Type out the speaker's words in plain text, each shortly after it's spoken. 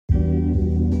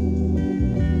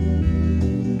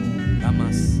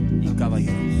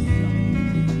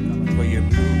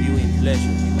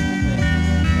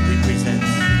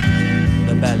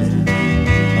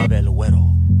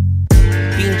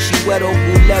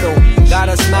metal.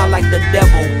 Gotta smile like the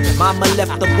devil. Mama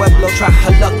left the pueblo, try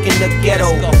her luck in the ghetto.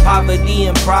 Poverty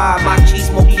and pride,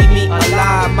 machismo keep me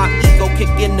alive. My ego kick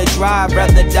in the drive,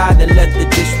 rather die than let the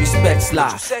disrespect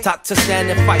slide. Taught to stand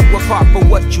and fight, work hard for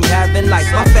what you have in life.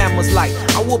 My fam was like,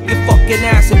 I whoop your fucking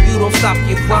ass if you don't stop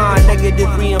your grind.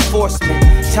 Negative reinforcement,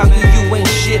 tell you you ain't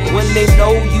shit when they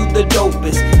know you the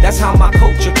dopest. That's how my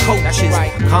culture coaches.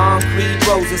 Concrete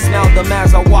roses, smell them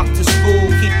as I walk to school.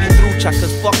 Keep me through, check,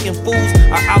 cause fucking fools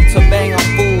are out to bang on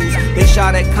fools. They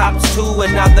shot at cops too,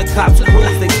 and now the cops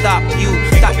cruise. They stop you,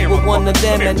 thought you were one of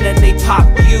them, and then they pop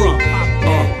you.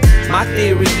 My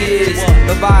theory is,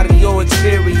 the body your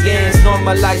experience.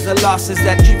 Normalize the losses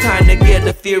that you kinda get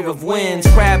the fear of wins.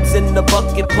 Crabs in the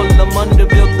bucket, pull them under,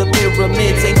 build the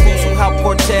pyramids. Ain't fools who help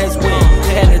Cortez win.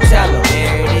 Penn and Teller,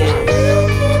 there it is.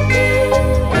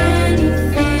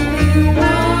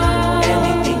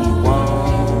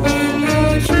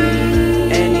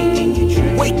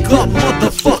 Wake up,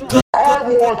 motherfucker! I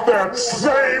want that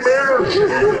same energy!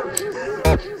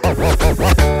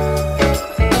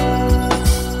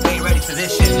 We ain't ready for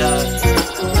this shit,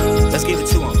 let's give it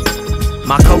to him.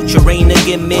 My culture ain't a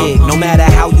gimmick, no matter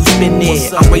how you spin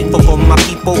it. I'm grateful for my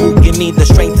people who give me the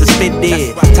strength to spit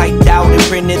it. Typed out and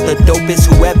printed the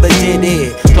dopest whoever did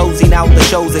it. Closing out the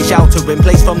shows, they shelter in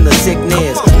place from the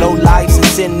sickness. Low lives and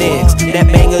cynics,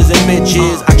 net bangers and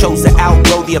bitches. I chose to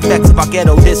outgrow the effects of our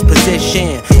ghetto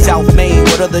disposition. Self-made,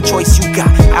 what other choice you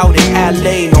got out in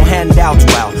LA? No handouts,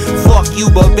 well, fuck you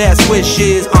but best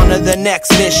wishes. Honor the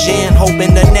next mission,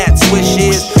 hoping the net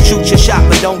swishes. Shoot your shot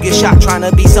but don't get shot trying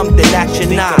to be something that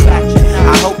you're not.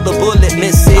 I hope the bullet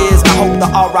misses. I hope the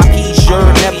RIP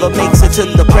shirt never makes it to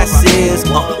the presses.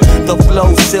 The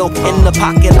flow silk in the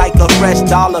pocket like a fresh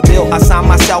dollar bill. I sign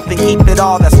myself and keep it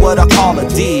all, that's what I call a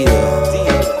deal.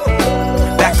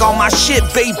 Back on my shit,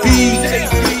 baby.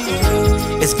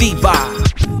 It's Viva.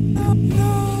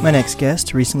 My next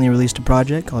guest recently released a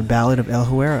project called Ballad of El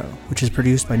Huero, which is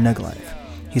produced by Nug Life.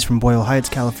 He's from Boyle Heights,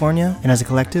 California, and has a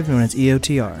collective known as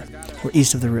EOTR, or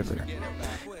East of the River.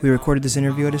 We recorded this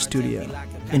interview at his studio.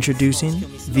 Introducing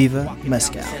Viva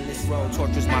Mezcal. This road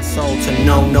tortures my soul to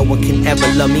know no one can ever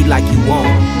love me like you want.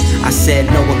 I said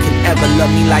no one can ever love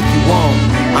me like you want.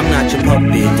 I'm not your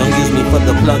puppet, don't use me for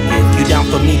the plug it. You down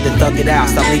for me to thug it out,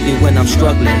 stop leaving when I'm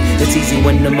struggling. It's easy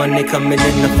when the money coming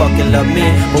in to fucking love me,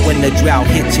 but when the drought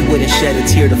hits you wouldn't shed a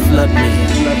tear to flood me.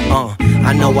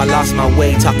 I know I lost my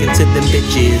way talking to them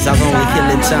bitches. I was only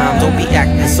killing time, don't be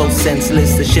acting so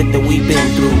senseless. The shit that we've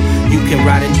been through, you can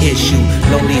write an issue.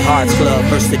 Lonely Hearts Club,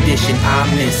 first edition, I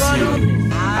miss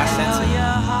you. I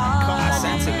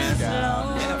sent it, man.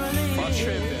 Yeah, fuck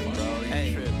tripping, bro.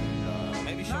 You tripping,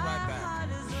 maybe she'll write back.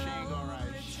 She ain't gonna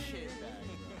write shit back,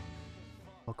 bro.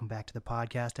 Welcome back to the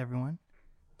podcast, everyone.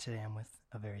 Today I'm with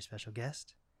a very special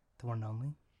guest, the one and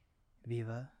only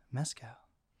Viva Mezcal.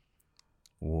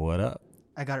 What up?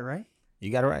 I got it right?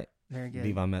 You got it right. Very good.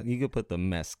 Viva you could put the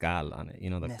mezcal on it. You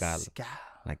know, the Mezcal.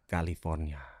 like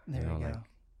California. There you know, we go. like,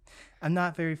 I'm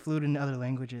not very fluent in other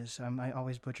languages, so I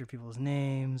always butcher people's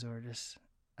names or just...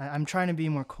 I'm trying to be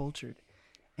more cultured.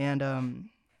 And I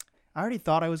already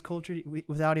thought I was cultured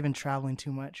without even traveling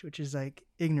too much, which is like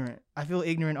ignorant. I feel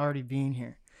ignorant already being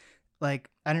here. Like,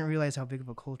 I didn't realize how big of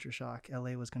a culture shock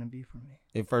LA was going to be for me.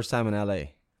 your first time in LA.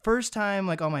 First time,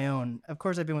 like, on my own. Of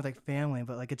course, I've been with, like, family,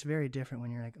 but, like, it's very different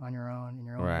when you're, like, on your own, in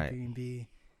your own Right. Airbnb.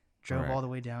 Drove Right. all the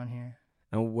way down here.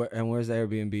 And where's the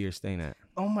Airbnb you're staying at?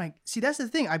 Oh, my... See, that's the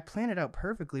thing. I planned it out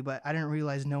perfectly, but I didn't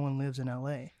realize no one lives in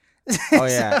L.A. Oh,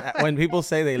 yeah. When people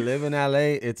say they live in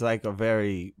LA, it's, like, a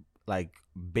very, like,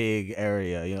 big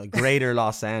area. You know, greater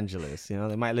Los Angeles. You know,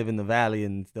 they might live in the Valley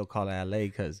and they'll call it LA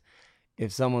because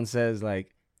if someone says,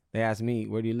 like, they ask me,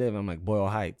 where do you live? I'm like, Boyle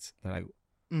Heights. They're like,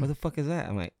 where the fuck is that?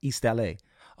 I'm like, East LA.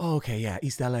 Oh, okay, yeah,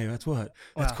 East LA. That's what?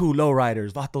 That's Wow. cool.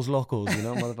 Lowriders, vatos locos. You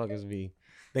know, motherfuckers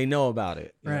they know about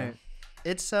it. you Right. know?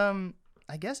 It's,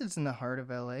 I guess it's in the heart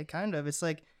of L.A., kind of. It's,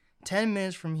 like, 10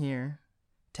 minutes from here,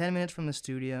 10 minutes from the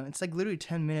studio. It's, like, literally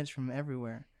 10 minutes from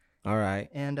everywhere. All right.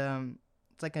 And,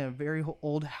 it's, like, a very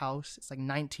old house. It's, like,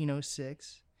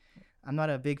 1906. I'm not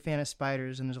a big fan of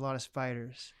spiders, and there's a lot of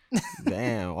spiders.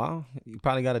 Damn. Well, you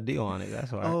probably got a deal on it.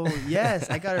 That's why. Oh, yes.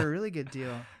 I got a really good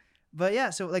deal. But, yeah,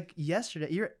 so, like,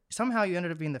 yesterday, somehow you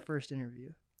ended up being the first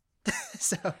interview.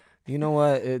 So... You know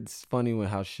what? It's funny with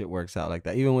how shit works out like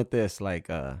that. Even with this,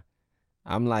 like,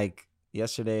 I'm like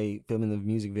yesterday filming the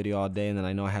music video all day, and then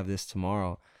I know I have this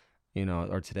tomorrow, you know,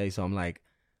 or today. So I'm like,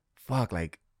 fuck,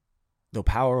 like the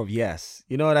power of yes.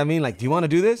 You know what I mean? Like, do you want to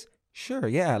do this? Sure,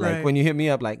 yeah. Like Right. when you hit me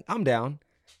up, like I'm down,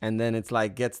 and then it's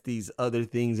like gets these other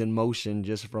things in motion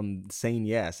just from saying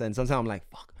yes. And sometimes I'm like,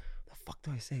 fuck, the fuck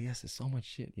do I say yes to so much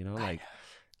shit? You know, like.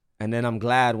 And then I'm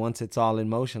glad once it's all in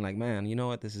motion, like, man, you know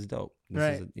what? This is dope. This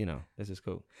Right. is, this is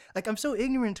cool. Like, I'm so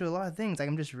ignorant to a lot of things. Like,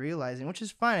 I'm just realizing, which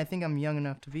is fine. I think I'm young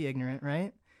enough to be ignorant,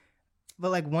 right? But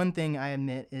like, one thing I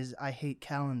admit is I hate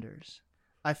calendars.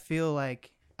 I feel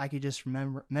like I could just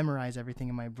memorize everything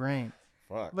in my brain.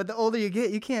 Fuck. But the older you get,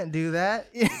 you can't do that.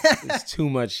 It's too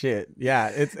much shit. Yeah,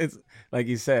 it's like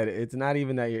you said, it's not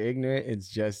even that you're ignorant. It's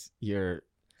just you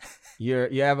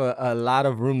have a lot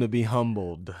of room to be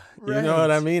humbled. You know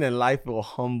what I Right. mean? And life will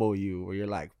humble you where you're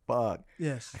like, fuck,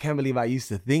 Yes. I can't believe I used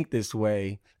to think this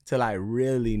way till I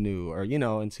really knew, or,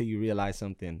 until you realize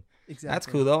something. Exactly. That's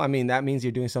cool though. I mean, that means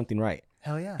you're doing something right.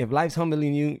 Hell yeah. If life's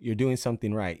humbling you, you're doing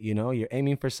something right. You're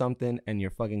aiming for something and you're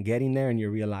fucking getting there and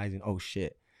you're realizing, oh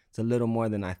shit, it's a little more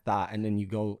than I thought. And then you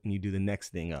go and you do the next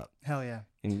thing up. Hell yeah.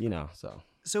 And so.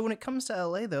 So when it comes to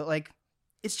LA though, like,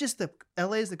 it's just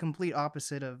LA is the complete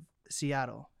opposite of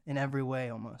Seattle in every way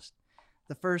almost.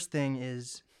 The first thing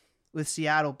is with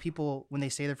Seattle, people, when they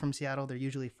say they're from Seattle, they're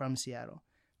usually from Seattle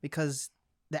because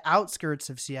the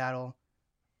outskirts of Seattle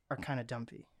are kind of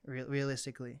dumpy,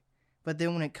 realistically. But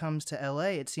then when it comes to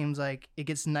LA, it seems like it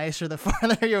gets nicer the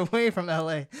farther you're away from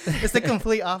LA. It's the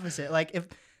complete opposite. Like, if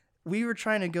we were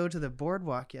trying to go to the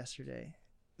boardwalk yesterday.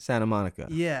 Santa Monica.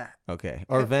 Yeah. Okay.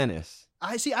 Or Venice.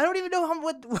 I see. I don't even know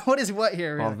what is what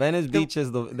here. Well, Really. Venice Beach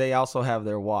they also have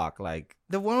their walk. Like,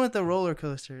 The one with the roller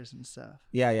coasters and stuff.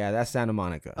 yeah, that's Santa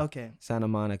Monica. Okay. Santa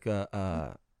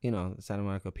Monica, Santa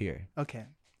Monica Pier. Okay.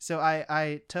 So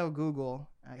I tell Google,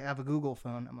 I have a Google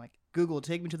phone. I'm like, Google,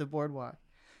 take me to the boardwalk.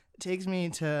 It takes me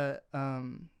to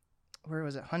where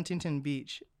was it? Huntington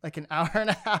Beach, like an hour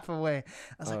and a half away.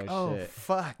 I was like, oh shit.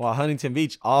 fuck. Well, Huntington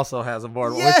Beach also has a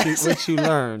boardwalk, Yes! which you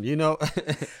learned,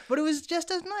 But it was just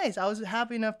as nice. I was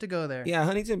happy enough to go there. Yeah,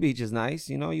 Huntington Beach is nice.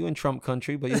 You in Trump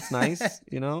country, but it's nice.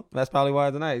 That's probably why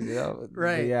it's nice. Right.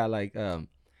 But yeah, like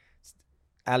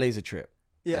LA's a trip.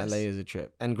 Yes. LA is a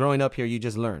trip. And growing up here, you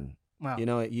just learn. Wow.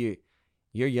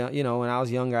 You're young. When I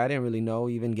was younger, I didn't really know.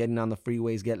 Even getting on the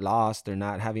freeways, get lost, or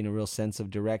not having a real sense of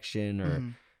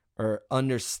direction, or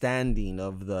understanding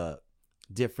of the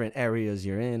different areas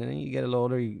you're in. And then you get a little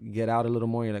older, you get out a little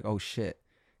more. You're like, oh shit.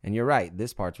 And you're right.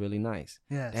 This part's really nice.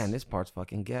 Yes. Damn, this part's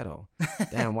fucking ghetto.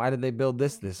 Damn, why did they build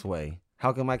this way?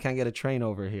 How come I can't get a train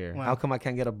over here? Wow. How come I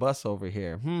can't get a bus over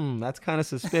here? That's kind of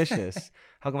suspicious.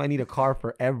 How come I need a car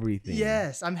for everything?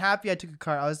 Yes. I'm happy I took a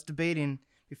car. I was debating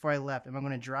before I left, am I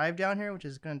going to drive down here, which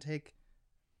is going to take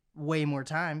way more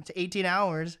time, to 18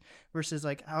 hours versus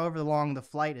like however long the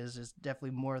flight is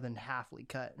definitely more than halfly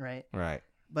cut, right? Right.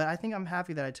 But I think I'm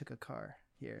happy that I took a car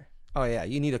here. Oh yeah,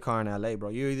 you need a car in LA, bro.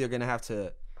 You're either gonna have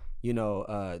to,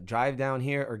 drive down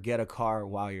here or get a car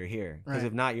while you're here. Because Right.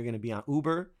 if not, you're gonna be on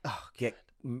Uber, Oh, get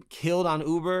killed on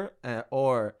Uber,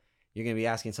 or you're gonna be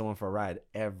asking someone for a ride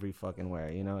every fucking where.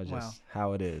 It's just Wow.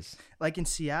 how it is. like in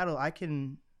Seattle, I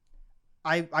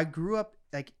grew up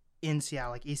like in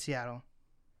Seattle, like East Seattle.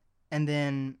 And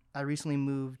then I recently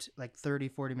moved like 30,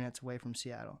 40 minutes away from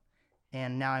Seattle.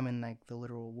 And now I'm in like the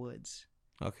literal woods.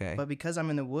 Okay. But because I'm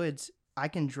in the woods, I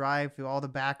can drive through all the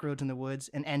back roads in the woods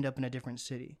and end up in a different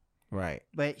city. Right.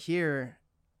 But here,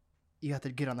 you have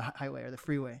to get on the highway or the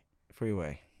freeway.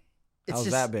 Freeway. It's How's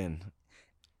just, that been?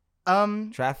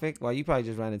 Traffic? Well, you probably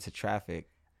just ran into traffic.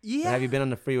 Yeah. Have you been on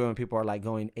the freeway when people are like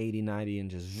going 80, 90 and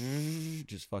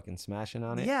just fucking smashing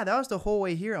on it? Yeah, that was the whole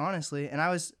way here, honestly. And I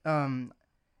was, and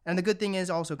the good thing is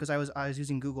also because I was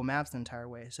using Google Maps the entire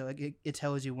way, so it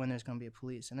tells you when there's going to be a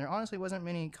police. And there honestly wasn't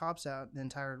many cops out the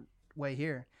entire way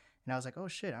here. And I was like, oh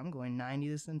shit, I'm going 90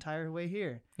 this entire way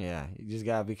here. Yeah, you just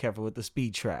gotta be careful with the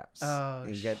speed traps. Oh,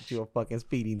 and get you a fucking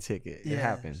speeding ticket. It Yes.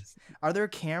 happens. Are there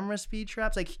camera speed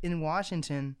traps? Like in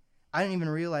Washington, I didn't even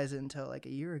realize it until like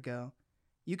a year ago.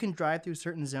 You can drive through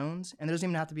certain zones, and there doesn't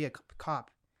even have to be a cop.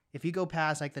 If you go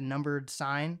past like the numbered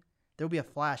sign, there'll be a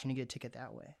flash, and you get a ticket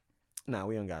that way. Nah,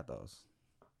 we don't got those.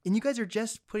 And you guys are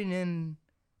just putting in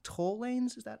toll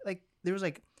lanes? Is that like there was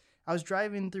like I was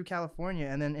driving through California,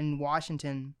 and then in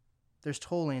Washington, there's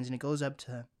toll lanes, and it goes up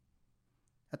to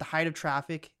at the height of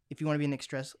traffic. If you want to be in the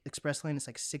express lane, it's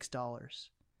like $6.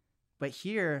 But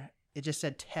here, it just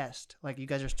said test. Like you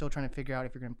guys are still trying to figure out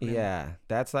if you're gonna put in. Yeah,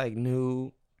 that's like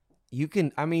new. You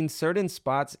can, I mean, certain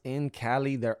spots in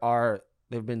Cali,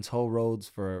 there've been toll roads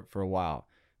for a while.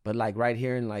 But like right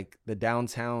here in like the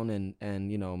downtown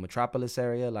and Metropolis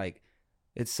area, like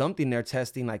it's something they're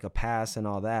testing, like a pass and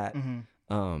all that.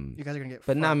 Mm-hmm. You guys are gonna get.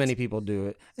 But not fucked. many people do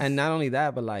it. And not only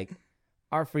that, but like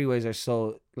our freeways are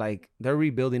so like they're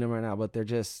rebuilding them right now, but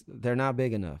they're not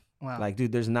big enough. Wow. Like,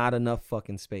 dude, there's not enough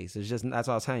fucking space. It's just, that's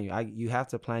what I was telling you. You have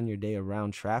to plan your day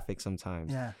around traffic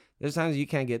sometimes. Yeah. There's times you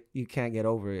can't get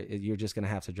over it. You're just gonna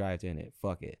have to drive in it.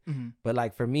 Fuck it. Mm-hmm. But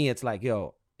like for me, it's like,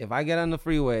 yo, if I get on the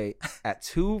freeway at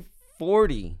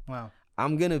 2:40, Wow.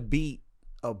 I'm gonna beat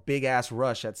a big ass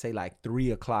rush at say like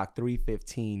 3 o'clock,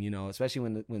 3:15. You know,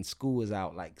 especially when school was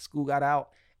out. Like school got out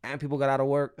and people got out of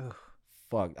work. Ugh.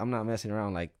 Fuck, I'm not messing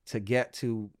around. Like to get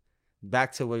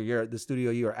back to where the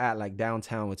studio you were at, like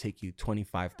downtown would take you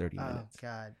 25, 30 minutes. Oh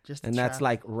God, just And that's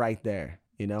like right there,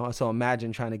 you know? So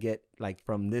imagine trying to get like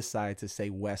from this side to say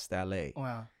West LA.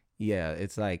 wow. Yeah,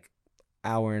 it's like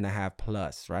hour and a half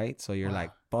plus, right? So you're Wow.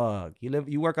 like, fuck.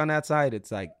 You work on that side,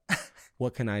 it's like,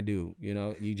 what can I do? You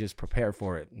know, you just prepare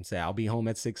for it and say, I'll be home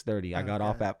at 6:30. I Oh, got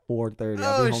off God. at 4:30.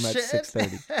 I'll be home shit. at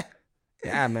 6:30.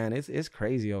 Yeah, man, it's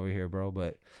crazy over here, bro.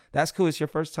 But that's cool. It's your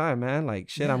first time, man. Like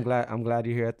shit, Yeah. I'm glad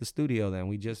you're here at the studio. Then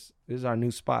this is our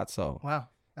new spot, so Wow.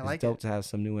 I it's like dope it. to have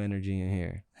some new energy in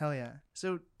here. Hell yeah.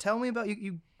 So tell me about you.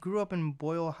 You grew up in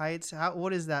Boyle Heights.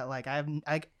 What is that like? I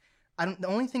don't. The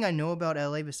only thing I know about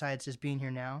LA besides just being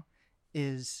here now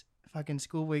is fucking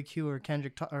Schoolboy Q or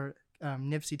Kendrick or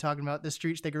Nipsey talking about the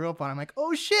streets they grew up on. I'm like,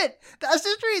 oh shit, that's the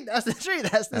street. That's the street.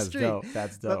 That's the That's street. dope.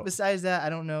 That's dope. But besides that, I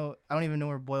don't know. I don't even know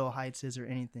where Boyle Heights is or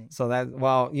anything. So that's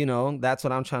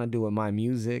what I'm trying to do with my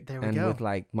music There we and go. with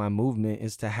like my movement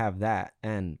is to have that.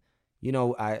 And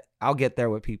I'll get there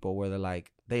with people where they're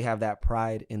like they have that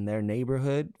pride in their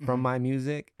neighborhood from Mhm. my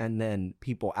music, and then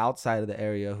people outside of the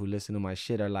area who listen to my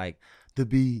shit are like the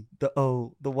B, the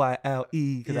O, the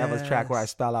YLE, because I have a track where I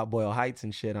Yes. spell out Boyle Heights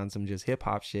and shit on some just hip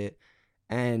hop shit.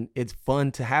 And it's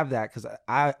fun to have that because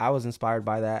I was inspired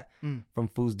by that Mm. from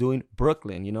fools doing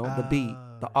Brooklyn, you know, the B,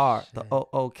 the Oh, R, the shit.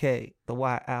 OOK, the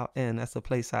YLN. That's the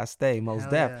place I stay, most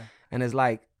Hell def. yeah. And it's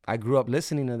like I grew up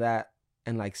listening to that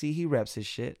and like, see, he reps his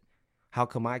shit. How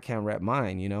come I can't rep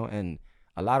mine, you know? And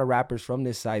a lot of rappers from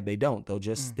this side, they don't. They'll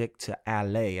just stick to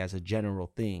LA as a general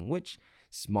thing, which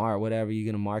smart, whatever, you're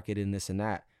gonna market in this and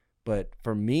that. But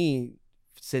for me,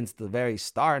 since the very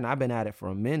start, and I've been at it for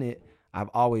a minute, I've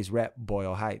always repped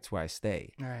Boyle Heights where I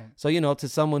stay. All right. So, to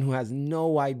someone who has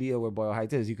no idea where Boyle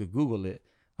Heights is, you could Google it,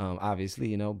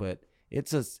 obviously, but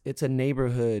it's a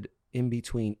neighborhood in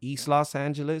between East Los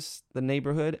Angeles, the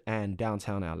neighborhood, and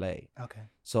downtown LA. Okay.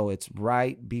 So it's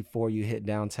right before you hit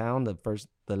downtown.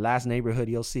 The last neighborhood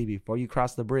you'll see before you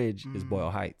cross the bridge is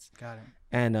Boyle Heights. Got it.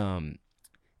 And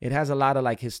it has a lot of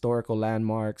like historical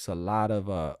landmarks, a lot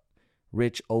of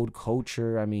rich old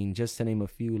culture. I mean, just to name a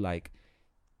few, like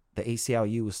the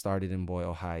ACLU was started in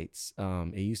Boyle Heights.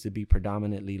 It used to be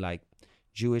predominantly like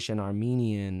Jewish and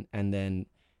Armenian, and then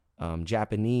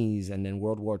Japanese, and then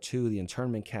World War II, the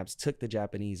internment camps took the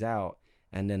Japanese out,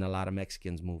 and then a lot of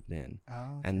Mexicans moved in.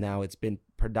 Oh, And now it's been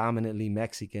predominantly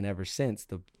Mexican ever since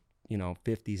the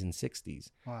 50s and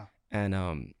 60s. wow.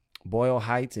 And Boyle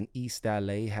Heights in East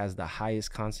LA has the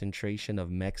highest concentration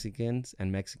of Mexicans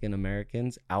and Mexican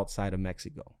Americans outside of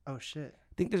Mexico. Oh shit.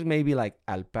 I think there's maybe like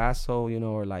El Paso,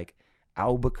 or like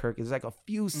Albuquerque. There's like a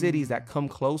few cities that come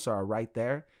closer are right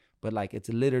there, but like it's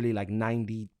literally like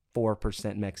 94%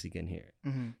 Mexican here.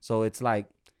 Mm-hmm. So it's like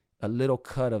a little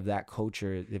cut of that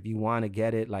culture. If you want to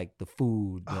get it, like the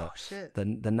food, Oh shit. the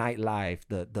nightlife,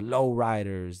 the low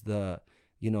riders, the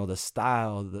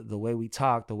style, the way we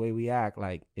talk, the way we act,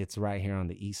 like it's right here on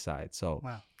the east side. So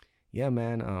Wow. yeah,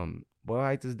 man, Boyle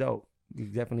Heights is dope. You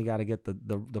definitely got to get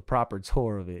the proper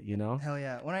tour of it, Hell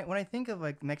yeah. When I think of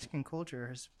like Mexican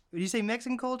culture, would you say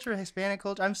Mexican culture, Hispanic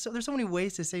culture? There's so many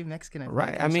ways to say Mexican.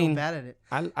 Right, I'm I mean, so bad at it.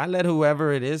 I let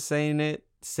whoever it is saying it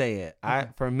say it. Okay.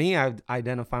 For me, I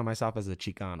identify myself as a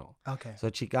Chicano. Okay. So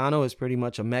Chicano is pretty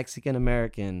much a Mexican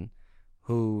American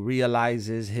who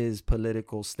realizes his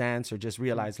political stance, or just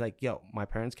realize like, yo, my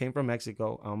parents came from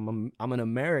Mexico. I'm an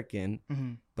American,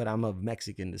 Mm-hmm. but I'm of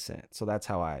Mexican descent. So that's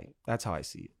how I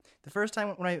see it. The first time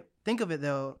when I think of it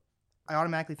though, I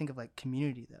automatically think of like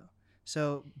community though.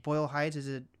 So Boyle Heights is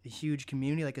a huge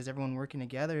community. Like, is everyone working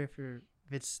together? If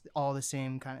it's all the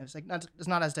same kind of, it's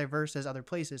not as diverse as other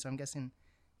places. So I'm guessing.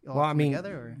 You all Well, I come mean,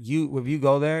 together, or? if you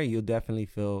go there, you'll definitely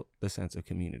feel the sense of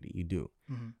community. You do.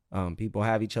 Mhm. People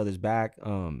have each other's back.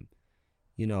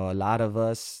 A lot of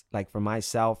us, like for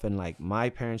myself and like my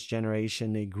parents'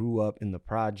 generation, they grew up in the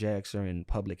projects or in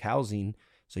public housing.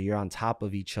 So you're on top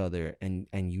of each other, and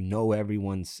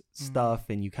everyone's stuff,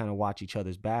 and you kind of watch each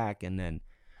other's back. And then,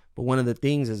 but one of the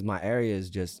things is my area is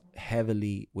just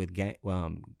heavily with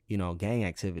gang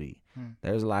activity.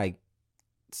 There's like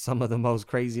some of the most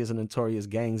craziest and notorious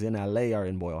gangs in LA are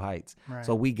in Boyle Heights. Right.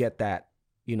 So we get that,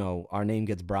 our name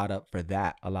gets brought up for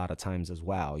that a lot of times as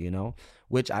well,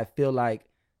 which I feel like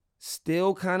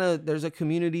still kind of there's a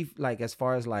community, like as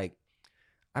far as like,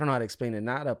 I don't know how to explain it,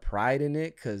 not a pride in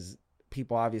it, because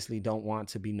people obviously don't want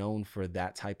to be known for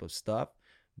that type of stuff,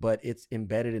 but it's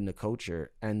embedded in the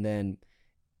culture. And then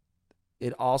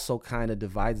it also kind of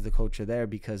divides the culture there,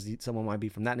 because someone might be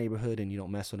from that neighborhood and you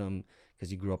don't mess with them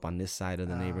because you grew up on this side of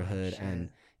the neighborhood. Shit. And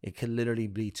it could literally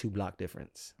be 2 block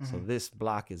difference. So this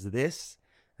block is this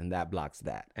and that block's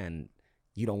that. And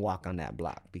you don't walk on that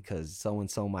block because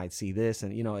so-and-so might see this.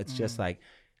 And, you know, it's just like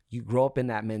you grow up in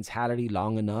that mentality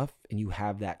long enough and you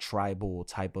have that tribal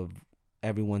type of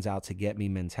everyone's out to get me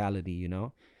mentality, you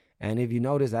know? And if you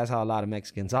notice, that's how a lot of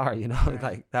Mexicans are, you know? Right.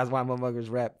 Like, that's why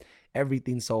motherfuckers rep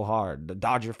everything so hard. The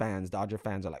Dodger fans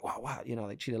are like, wow, you know,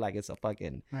 they treat it like it's a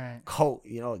fucking Right. cult,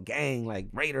 you know, a gang, like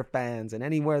Raider fans. And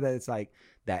anywhere that it's like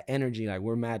that energy, like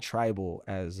we're mad tribal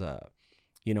as,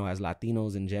 you know, as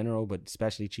Latinos in general, but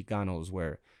especially Chicanos,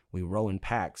 where we row in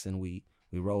packs and we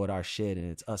row with our shit and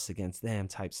it's us against them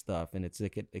type stuff. And it's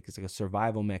like a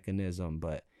survival mechanism.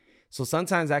 But so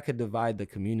sometimes that could divide the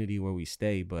community where we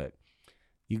stay, but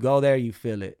you go there, you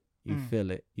feel it. You feel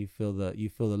it. You feel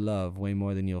the love way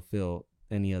more than you'll feel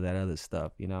any of that other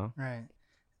stuff, you know? Right.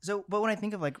 So, but when I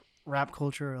think of like rap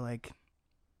culture or like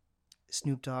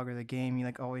Snoop Dogg or The Game, you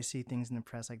like always see things in the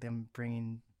press like them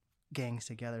bringing gangs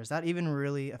together. Does that even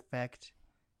really affect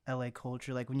LA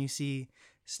culture? Like when you see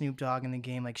Snoop Dogg in The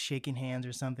Game like shaking hands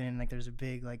or something, and like there's a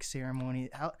big like ceremony.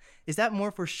 How is that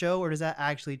more for show, or does that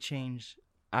actually change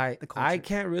the culture? I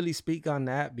can't really speak on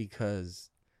that because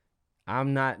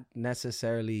I'm not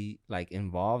necessarily like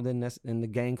involved in the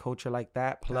gang culture like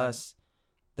that. Plus,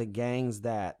 the gangs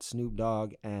that Snoop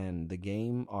Dogg and The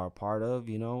Game are a part of,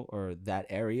 you know, or that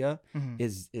area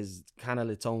is kind of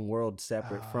its own world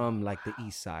separate from like the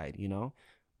East Side, you know.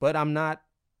 But I'm not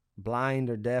blind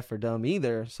or deaf or dumb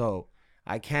either, so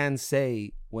I can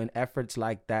say when efforts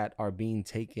like that are being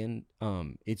taken,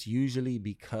 it's usually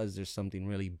because there's something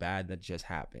really bad that just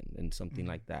happened and something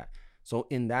like that. So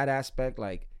in that aspect,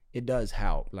 like, it does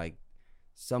help, like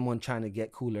someone trying to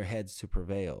get cooler heads to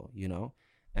prevail, you know?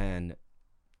 And,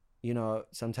 you know,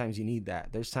 sometimes you need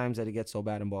that. There's times that it gets so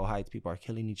bad in Boyle Heights, people are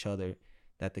killing each other,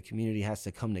 that the community has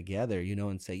to come together, you know,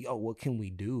 and say, yo, what can we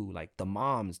do? Like the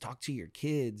moms, talk to your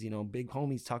kids, you know, big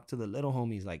homies, talk to the little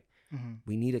homies. Like,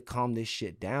 we need to calm this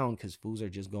shit down because fools are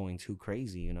just going too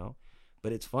crazy, you know?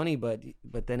 But it's funny, but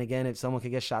then again, if someone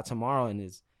could get shot tomorrow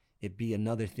and it'd be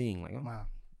another thing. Like, oh, Wow.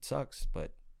 it sucks,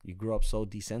 but you grew up so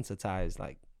desensitized,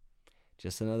 like,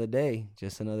 just another day,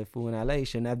 just another fool in LA.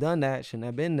 Shouldn't have done that. Shouldn't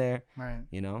have been there. Right.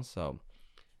 You know? So,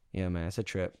 yeah, man, it's a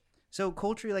trip. So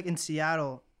culturally, like in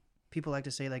Seattle, people like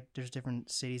to say like there's different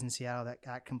cities in Seattle that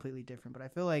act completely different. But I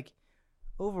feel like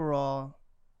overall,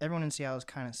 everyone in Seattle is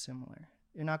kind of similar.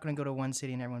 You're not going to go to one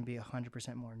city and everyone be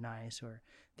 100% more nice or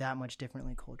that much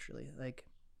differently culturally. Like,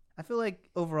 I feel like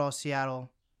overall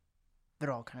Seattle,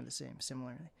 they're all kind of the same,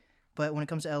 similarly. But when it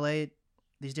comes to LA,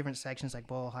 these different sections like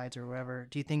Boyle Heights or wherever,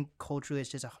 do you think culturally it's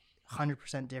just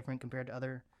 100% different compared to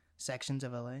other sections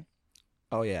of LA?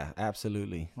 Oh yeah,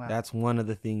 absolutely. Wow. That's one of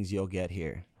the things you'll get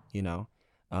here, you know?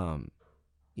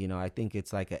 You know, I think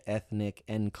it's like an ethnic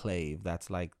enclave. That's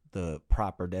like the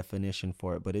proper definition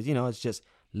for it. But it's, you know, it's just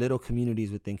little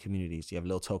communities within communities. You have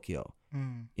Little Tokyo,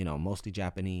 you know, mostly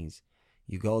Japanese.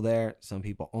 You go there, some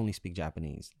people only speak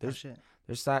Japanese.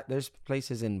 There's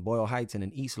places in Boyle Heights and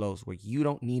in East Los where you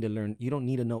don't need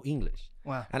to know English.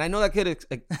 Wow. And I know that could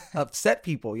upset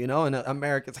people, you know, and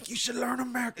America, it's like, you should learn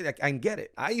American. Like, I can get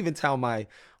it. I even tell my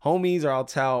homies, or I'll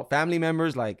tell family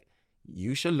members, like,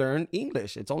 you should learn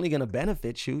English. It's only going to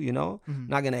benefit you, you know? I'm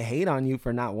not going to hate on you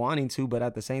for not wanting to, but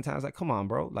at the same time, it's like, come on,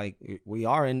 bro. Like, we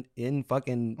are in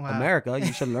fucking America.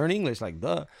 You should learn English, like,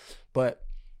 duh. But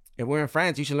if we're in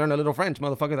France, you should learn a little French,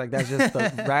 motherfucker. Like, that's just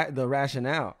the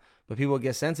rationale. But people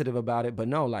get sensitive about it. But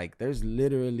no, like, there's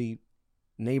literally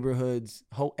neighborhoods,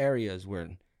 whole areas where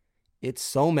it's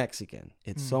so Mexican.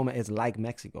 It's it's like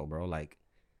Mexico, bro. Like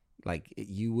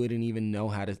you wouldn't even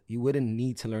know you wouldn't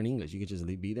need to learn English. You could just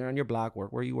be there on your block,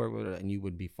 work where you work with it, and you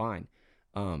would be fine.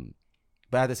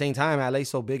 But at the same time, LA's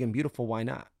so big and beautiful. Why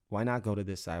not? Why not go to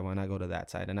this side? Why not go to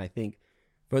that side? And I think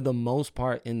for the most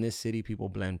part in this city, people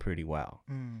blend pretty well.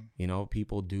 You know,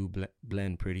 people do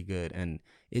blend pretty good. And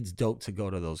it's dope to go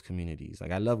to those communities.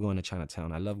 Like, I love going to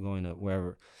Chinatown. I love going to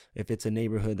wherever, if it's a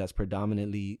neighborhood that's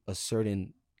predominantly a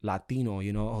certain Latino,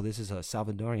 you know, oh, this is a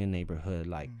Salvadorian neighborhood.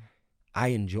 Like, I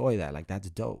enjoy that. Like, that's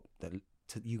dope.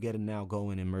 You get to now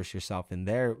go and immerse yourself in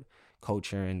their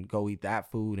culture and go eat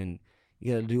that food. And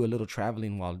you got to do a little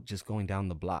traveling while just going down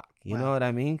the block. You know what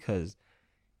I mean? Because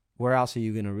where else are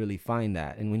you going to really find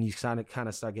that? And when you kind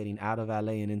of start getting out of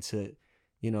LA and into,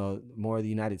 you know, more of the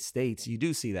United States, you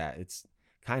do see that. It's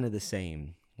kind of the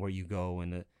same where you go.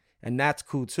 And that's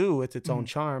cool too. It's its own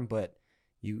charm. But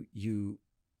you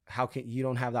how can you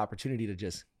don't have the opportunity to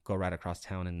just go right across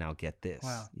town and now get this,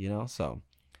 Wow. you know? So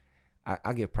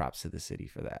I give props to the city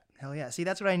for that. Hell yeah. See,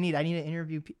 that's what I need. I need to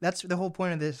interview. That's the whole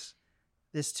point of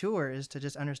this tour, is to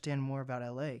just understand more about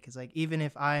LA. Because like, even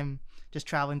if I'm just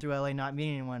traveling through LA, not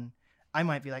meeting anyone, I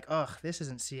might be like, ugh, this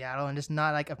isn't Seattle, and just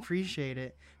not like appreciate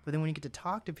it. But then when you get to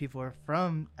talk to people who are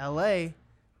from LA,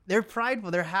 they're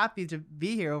prideful. They're happy to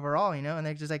be here overall, you know, and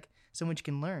they're just like, so much you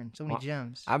can learn, so many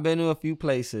gems. I've been to a few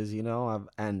places, you know,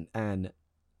 and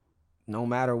no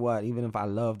matter what, even if I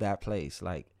love that place,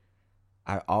 like,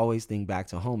 I always think back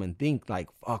to home and think like,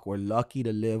 fuck, we're lucky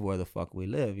to live where the fuck we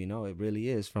live. You know, it really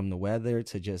is, from the weather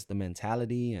to just the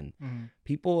mentality. And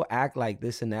people act like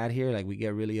this and that here. Like, we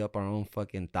get really up our own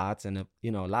fucking thoughts and,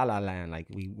 you know, la la land. Like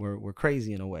we're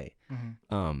crazy in a way.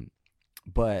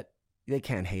 But they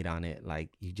can't hate on it. Like,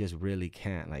 you just really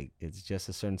can't. Like, it's just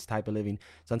a certain type of living.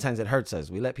 Sometimes it hurts us.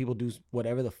 We let people do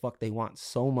whatever the fuck they want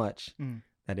so much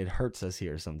that it hurts us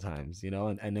here sometimes, you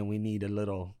know, and then we need a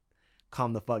little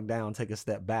calm the fuck down, take a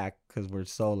step back, because we're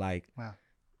so like, wow,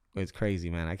 it's crazy,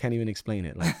 man. I can't even explain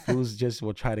it. Like, fools just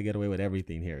will try to get away with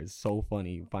everything here. It's so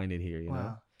funny. You find it here, you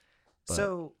know? But,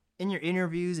 so in your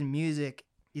interviews and music,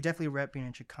 you definitely rep being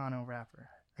a Chicano rapper.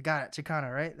 I got it.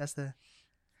 Chicano, right? That's the,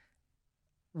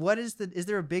 is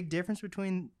there a big difference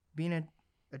between being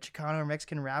a Chicano or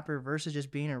Mexican rapper versus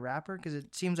just being a rapper? Because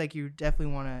it seems like you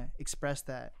definitely want to express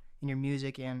that in your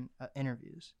music and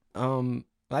interviews.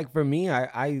 Like, for me,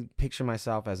 I picture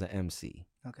myself as an MC.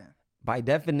 Okay. By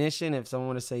definition, if someone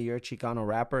were to say you're a Chicano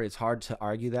rapper, it's hard to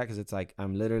argue that, because it's like,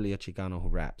 I'm literally a Chicano who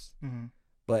raps.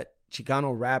 But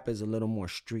Chicano rap is a little more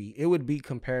street. It would be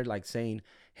compared like saying,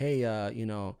 hey, you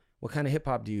know, what kind of hip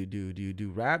hop do you do? Do you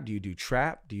do rap? Do you do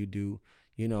trap? Do you do,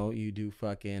 you know, you do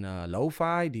fucking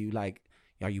lo-fi? Do you like,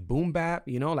 are you boom bap?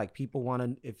 You know, like, people want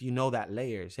to, if you know that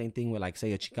layer. Same thing with, like,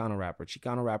 say, a Chicano rapper.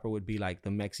 Chicano rapper would be like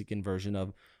the Mexican version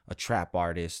of a trap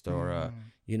artist, or a,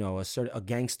 you know, a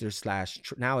gangster slash.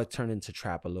 Now it turned into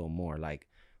trap a little more. Like,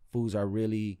 fools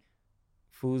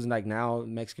like, now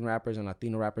Mexican rappers and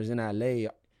Latino rappers in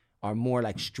LA are more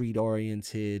like street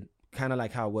oriented, kind of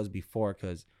like how it was before.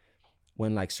 Because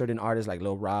when like certain artists like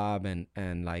Lil Rob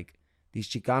and like these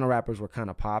Chicano rappers were kind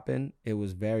of popping, it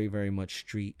was very, very much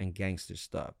street and gangster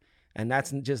stuff. And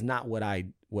that's just not what I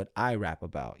rap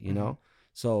about, you know?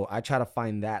 So I try to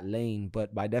find that lane,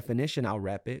 but by definition, I'll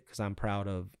rep it because I'm proud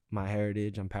of my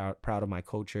heritage. I'm proud of my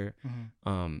culture.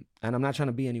 And I'm not trying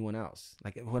to be anyone else.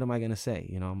 Like, what am I going to say?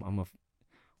 You know,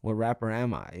 what rapper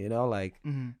am I? You know, like,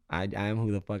 I am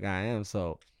who the fuck I am.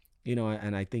 So, you know,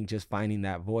 and I think just finding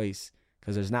that voice,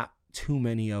 because there's not too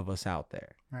many of us out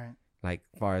there. Right. Like,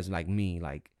 far as like me,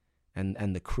 like,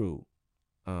 and the crew,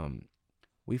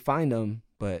 we find them,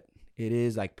 but it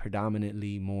is like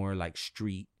predominantly more like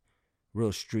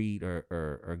real street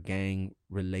or gang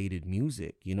related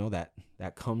music, you know,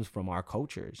 that comes from our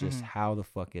culture. It's just how the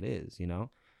fuck it is, you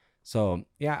know? So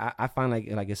yeah, I find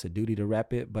like it's a duty to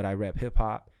rep it, but I rep hip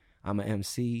hop. I'm an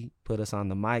MC, put us on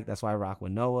the mic. That's why I rock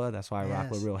with Noah. That's why I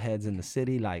rock with Real Heads in the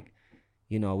City. Like,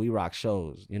 you know, we rock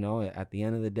shows, you know. At the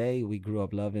end of the day, we grew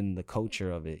up loving the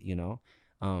culture of it, you know,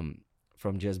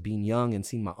 from just being young and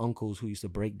seeing my uncles who used to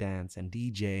break dance and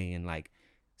DJ, and like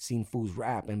seeing fools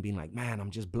rap and being like, man,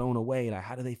 I'm just blown away. Like,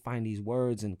 how do they find these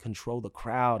words and control the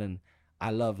crowd? And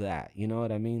I love that. You know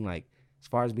what I mean? Like, as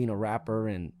far as being a rapper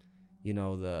and, you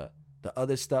know, the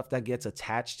other stuff that gets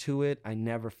attached to it, I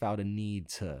never felt a need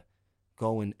to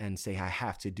go and say I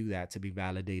have to do that to be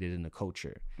validated in the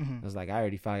culture. I was like, I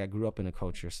already felt like I grew up in a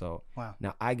culture, so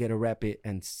now I get to rep it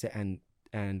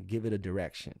and give it a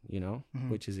direction, you know,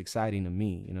 which is exciting to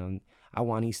me. You know, I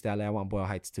want East LA, I want Boyle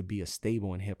Heights to be a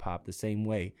stable in hip hop, the same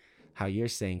way how you're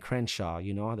saying Crenshaw,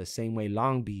 you know, the same way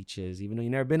Long Beach is. Even though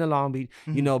you've never been to Long Beach,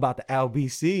 you know about the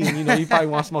LBC, and you know you probably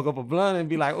want to smoke up a blunt and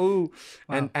be like, ooh.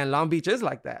 And Long Beach is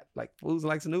like that. Like, fools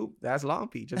like Snoop, that's Long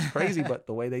Beach. It's crazy, but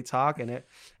the way they talk and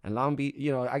Long Beach,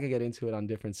 you know, I could get into it on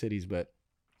different cities, but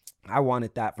I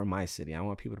wanted that for my city. I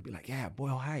want people to be like, yeah,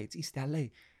 Boyle Heights, East LA.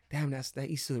 Damn, that's that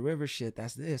East of the River shit.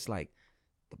 That's this. Like,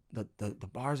 the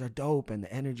bars are dope and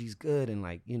the energy's good, and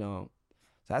like, you know.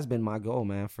 So that's been my goal,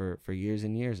 man, for years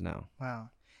and years now. Wow.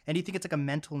 And do you think it's like a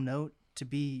mental note to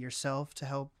be yourself to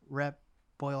help rep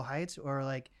Boyle Heights? Or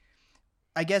like,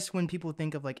 I guess when people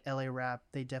think of like LA rap,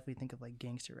 they definitely think of like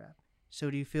gangster rap. So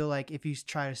do you feel like if you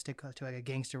try to stick to like a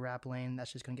gangster rap lane,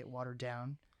 that's just going to get watered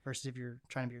down versus if you're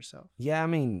trying to be yourself? Yeah, I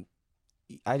mean,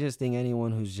 I just think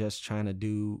anyone who's just trying to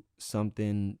do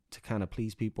something to kind of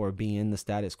please people or be in the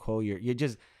status quo, you're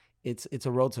just... It's a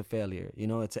road to failure, you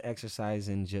know. It's an exercise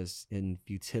in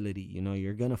futility, you know.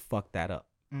 You're gonna fuck that up.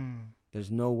 There's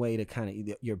no way to kind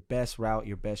of, your best route,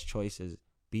 your best choice is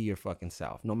be your fucking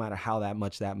self, no matter how that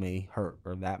much that may hurt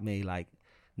or that may like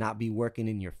not be working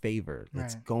in your favor.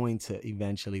 It's Right. going to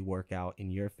eventually work out in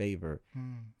your favor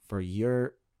Mm. for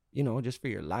your, you know, just for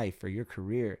your life, for your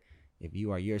career. If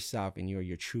you are yourself and you are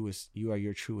your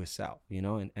truest self, you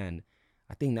know, and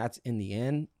I think that's in the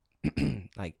end,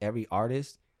 like every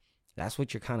artist, that's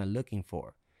what you're kind of looking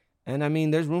for. And I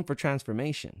mean, there's room for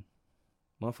transformation.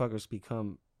 Motherfuckers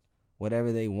become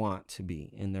whatever they want to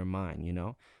be in their mind, you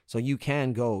know? So you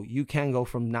can go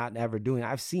from not ever doing it.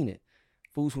 I've seen it.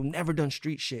 Fools who've never done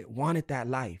street shit wanted that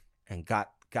life and got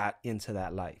into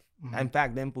that life. Mhm. In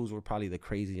fact, them fools were probably the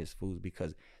craziest fools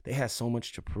because they had so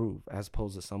much to prove as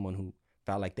opposed to someone who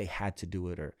felt like they had to do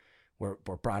it or were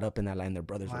brought up in that line. Their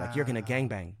brothers were like, you're going to Wow.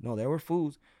 gangbang. No, there were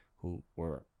fools who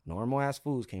were normal ass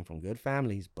fools, came from good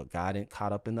families, but got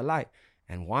caught up in the light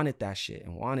and wanted that shit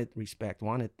and wanted respect,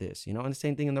 wanted this, you know, and the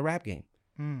same thing in the rap game.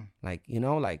 Mm. Like, you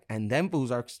know, like, and them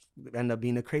fools end up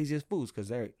being the craziest fools because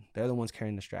they're the ones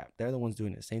carrying the strap. They're the ones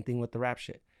doing it. Same thing with the rap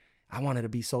shit. I wanted to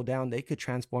be so down, they could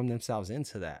transform themselves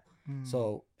into that. Mm.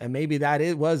 So, and maybe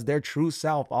that was their true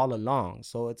self all along.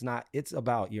 So it's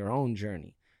about your own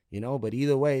journey, you know, but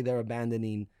either way, they're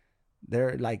abandoning,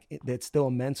 they're like, it's still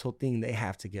a mental thing they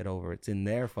have to get over. It's in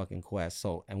their fucking quest.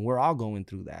 So, and we're all going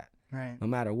through that. Right. No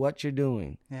matter what you're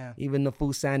doing. Yeah. Even the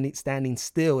fool standing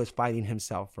still is fighting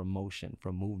himself for motion,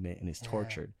 for movement, and is Yeah.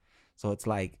 tortured. So it's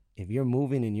like, if you're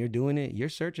moving and you're doing it, you're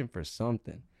searching for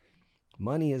something.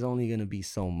 Money is only going to be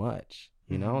so much,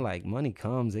 you know, Mhm. like money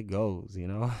comes, it goes, you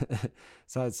know?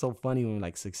 So it's so funny when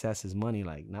like success is money,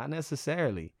 like not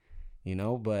necessarily, you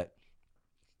know, but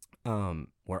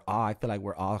I feel like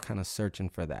we're all kind of searching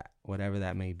for that, whatever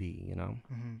that may be, you know?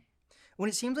 Mm-hmm. When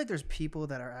it seems like there's people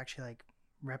that are actually like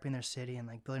repping their city and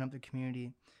like building up their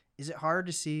community, is it hard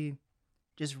to see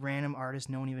just random artists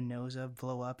no one even knows of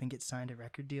blow up and get signed to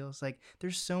record deals? Like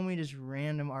there's so many just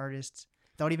random artists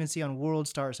that I would even see on World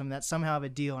Star or something that somehow have a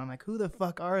deal, and I'm like, who the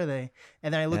fuck are they?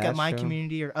 And then I look Yeah, at my that's true.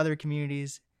 community or other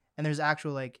communities, and there's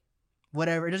actual like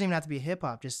whatever. It doesn't even have to be hip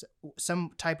hop, just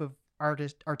some type of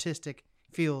artistic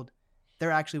field. They're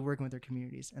actually working with their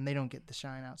communities, and they don't get the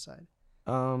shine outside.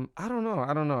 I don't know.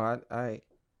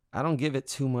 I don't give it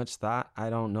too much thought. I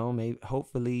don't know. Maybe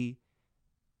hopefully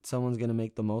someone's gonna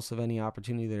make the most of any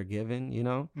opportunity they're given, you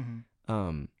know?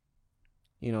 Mm-hmm.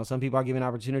 You know, some people are given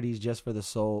opportunities just for the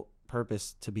sole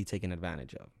purpose to be taken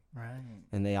advantage of. Right.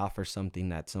 And they offer something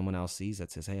that someone else sees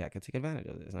that says, hey, I can take advantage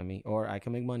of this. I mean, or I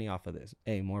can make money off of this.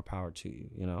 Hey, more power to you,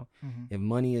 you know? Mm-hmm. If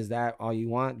money is that all you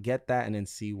want, get that and then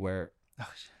see Oh,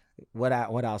 what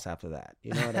else after that.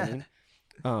 You know what I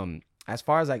mean? As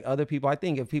far as like other people, I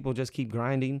think if people just keep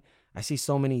grinding, I see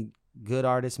so many good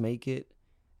artists make it,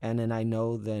 and then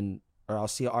I'll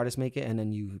see an artist make it, and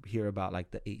then you hear about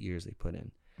like the 8 years they put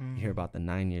in. mm-hmm. You hear about the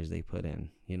 9 years they put in,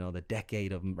 you know, the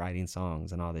decade of writing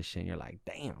songs and all this shit. And you're like,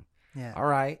 damn, Yeah. all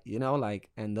right, you know, like,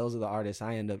 and those are the artists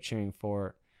I end up cheering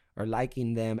for or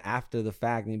liking them after the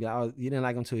fact. And you'd be like, oh, you didn't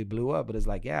like him until he blew up, but it's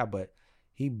like, yeah, but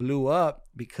he blew up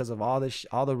because of all this,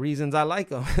 all the reasons I like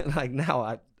him. Like now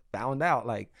I found out,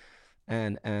 like,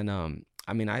 and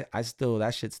I mean, I still,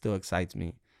 that shit still excites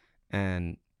me,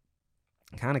 and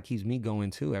kind of keeps me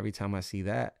going too every time I see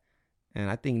that. And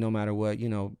I think no matter what, you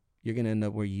know, you're gonna end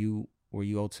up where you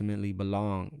ultimately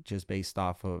belong, just based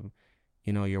off of,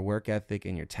 you know, your work ethic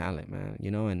and your talent, man.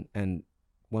 You know, and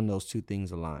when those two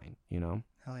things align, you know.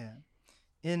 Hell yeah.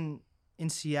 In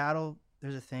Seattle,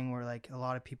 there's a thing where like a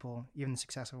lot of people, even the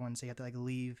successful ones, they have to like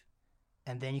leave,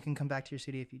 and then you can come back to your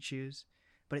city if you choose.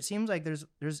 But it seems like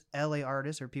there's LA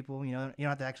artists or people, you know, you don't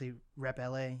have to actually rep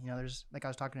LA. You know, there's like I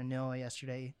was talking to Noah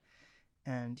yesterday,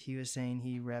 and he was saying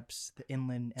he reps the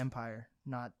Inland Empire,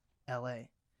 not LA.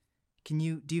 Do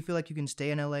you feel like you can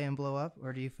stay in LA and blow up,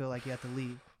 or do you feel like you have to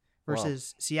leave?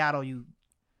 Versus Seattle, you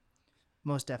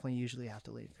most definitely usually have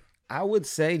to leave. I would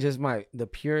say just the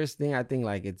purest thing, I think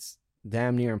like it's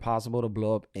damn near impossible to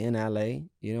blow up in LA.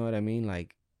 You know what I mean?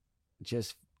 Like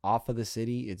just off of the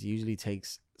city, it usually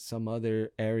takes some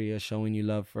other area showing you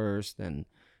love first, and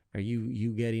or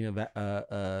you getting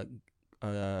a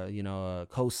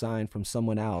cosign from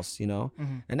someone else, you know?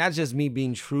 Mm-hmm. And that's just me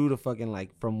being true to fucking,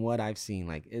 like, from what I've seen,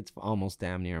 like, it's almost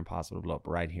damn near impossible to blow up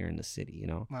right here in the city, you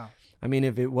know? Wow. I mean,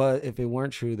 if it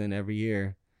weren't true, then every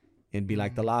year it'd be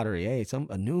like the lottery. Hey,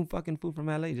 a new fucking fool from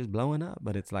LA just blowing up.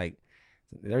 But it's like,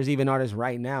 there's even artists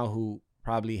right now who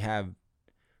probably have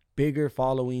bigger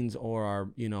followings or are,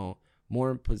 you know,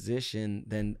 more in position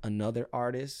than another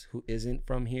artist who isn't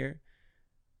from here.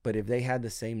 But if they had the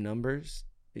same numbers,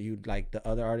 you'd like the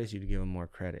other artists, you'd give them more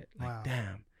credit. Like, Wow.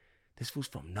 damn, this fool's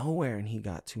from nowhere and he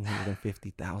got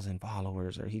 250,000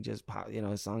 followers, or he just, you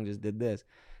know, his song just did this.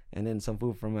 and then some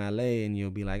food from LA, and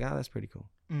you'll be like, oh, that's pretty cool.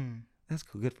 That's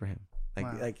cool. Good for him.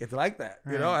 Like it's like that,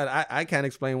 you know. And I can't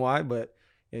explain why, but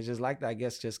it's just like that. I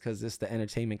guess just because it's the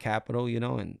entertainment capital, you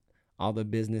know, and all the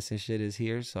business and shit is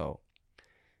here, so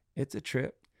it's a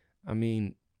trip. I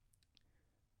mean,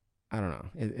 I don't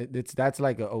know. That's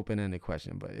like an open-ended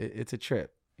question, but it's a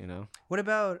trip, you know. What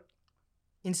about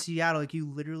in Seattle? Like, you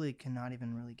literally cannot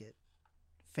even really get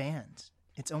fans.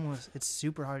 It's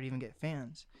super hard to even get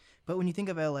fans. But when you think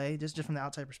of LA, just from the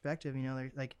outside perspective, you know,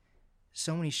 there's like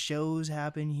so many shows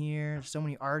happen here, so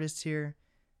many artists here.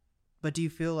 But do you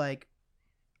feel like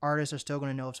artists are still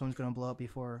going to know if someone's going to blow up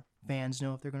before fans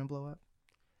know if they're going to blow up?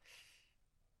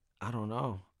 I don't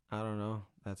know.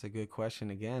 That's a good question.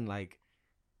 Again, like,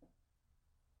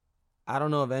 I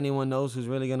don't know if anyone knows who's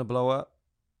really going to blow up.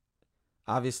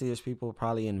 Obviously, there's people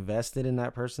probably invested in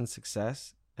that person's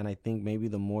success. And I think maybe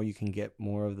the more you can get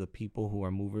more of the people who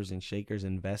are movers and shakers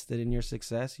invested in your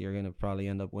success, you're going to probably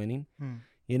end up winning.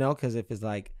 You know, because if it's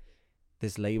like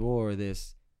this label or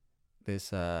this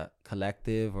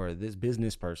collective or this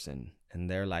business person, and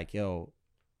they're like, yo,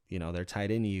 you know, they're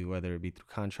tied into you, whether it be through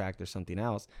contract or something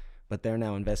else, but they're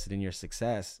now invested in your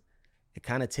success, it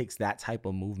kind of takes that type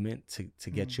of movement to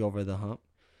get you over the hump.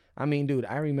 I mean, dude,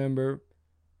 I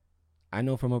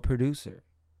know from a producer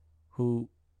who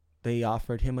they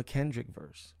offered him a Kendrick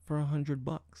verse for $100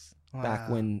 back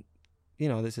when, you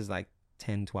know, this is like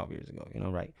 10, 12 years ago, you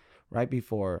know, right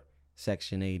before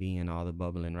Section 80 and all the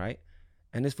bubbling, right?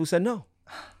 And this fool said no.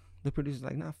 The producer's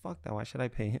like, nah, fuck that. Why should I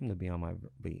pay him to be on my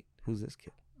beat? Who's this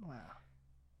kid? Wow.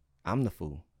 I'm the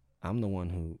fool. I'm the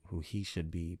one who he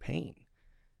should be paying.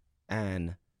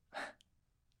 And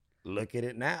look at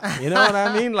it now. You know what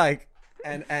I mean? Like,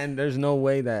 and there's no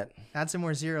way that. Add some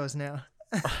more zeros now.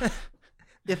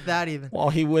 If that even. Well,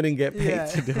 he wouldn't get paid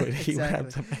to do it. He would have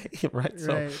to pay him, right?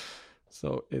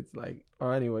 So it's like,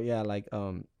 or anyway, yeah, like,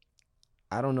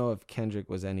 I don't know if Kendrick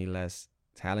was any less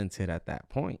talented at that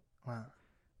point. Wow.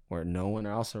 Where no one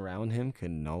else around him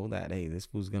could know that, hey, this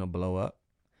fool's gonna blow up.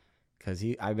 Cause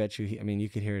I bet you, I mean, you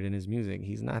could hear it in his music.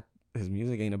 His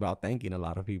music ain't about thanking a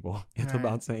lot of people. It's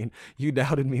about saying, you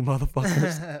doubted me,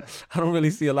 motherfuckers. I don't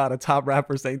really see a lot of top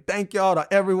rappers saying, thank y'all to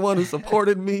everyone who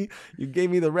supported me. You gave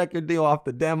me the record deal off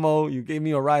the demo. You gave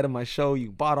me a ride on my show.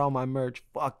 You bought all my merch.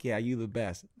 Fuck yeah, you the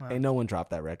best. Wow. Ain't no one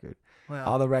dropped that record. Wow.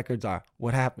 All the records are,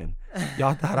 what happened?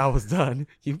 Y'all thought I was done.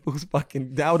 You fools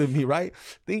fucking doubted me, right?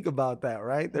 Think about that,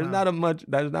 right? There's not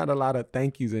a lot of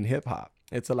thank yous in hip hop.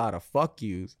 It's a lot of fuck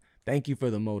yous. Thank you for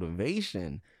the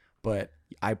motivation, but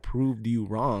I proved you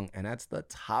wrong. And that's the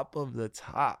top of the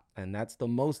top. And that's the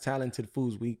most talented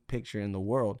fools we picture in the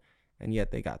world. And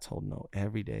yet they got told no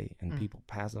every day. And people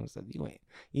pass them and said, you ain't.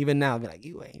 Even now, they're like,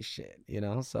 you ain't shit, you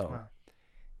know? So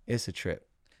it's a trip.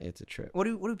 It's a trip. What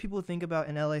do people think about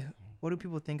in LA? What do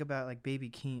people think about like Baby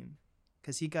Keem?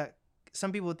 Because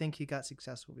some people think he got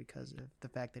successful because of the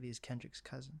fact that he's Kendrick's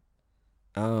cousin.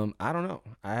 I don't know.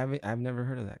 I've never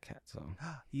heard of that cat. So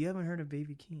you haven't heard of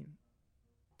Baby Keem?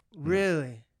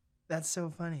 Really? That's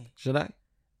so funny. Should I?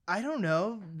 I don't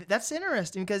know. That's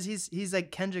interesting because he's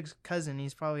like Kendrick's cousin.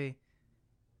 He's probably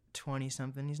 20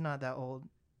 something. He's not that old,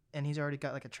 and he's already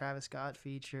got like a Travis Scott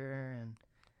feature and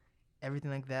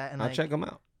everything like that. And I'll check him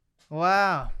out.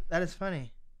 Wow, that is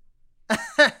funny.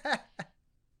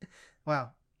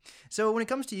 Wow. So when it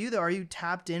comes to you though, are you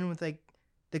tapped in with like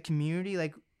the community?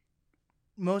 Like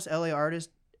most LA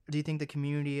artists, do you think the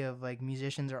community of like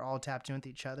musicians are all tapped in with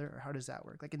each other, or how does that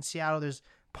work? Like in Seattle, there's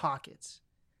pockets,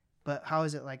 but how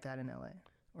is it like that in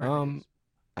LA?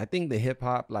 I think the hip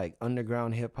hop, like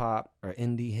underground hip hop or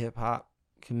indie hip hop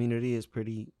community is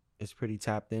pretty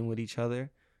tapped in with each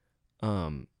other.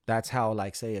 That's how,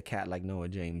 like, say a cat like Noah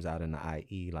James out in the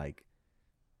IE, like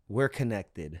we're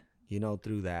connected, you know,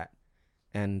 through that.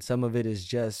 And some of it is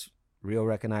just real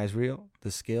recognize real,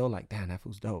 the skill, like, damn, that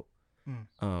fool's dope.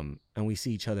 And we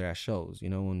see each other at shows, you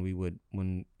know,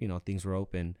 when you know, things were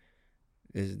open.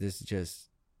 This just,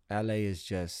 LA is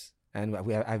just, and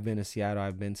I've been to Seattle,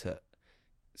 I've been to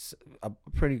a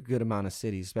pretty good amount of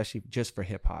cities, especially just for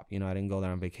hip hop. You know, I didn't go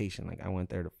there on vacation. Like I went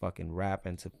there to fucking rap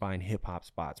and to find hip hop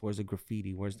spots. Where's the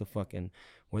graffiti? Where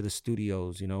the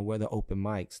studios, you know, where the open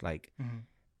mics, like,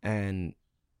 and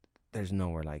there's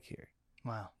nowhere like here.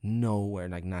 Wow. Nowhere,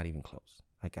 like not even close.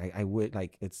 Like I would,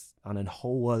 like, it's on a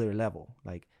whole other level.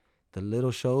 Like the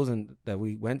little shows that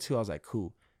we went to, I was like,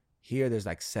 cool. Here, there's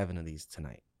like 7 of these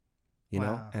tonight, you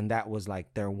know? And that was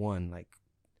like their one, like,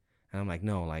 and I'm like,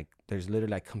 no, like there's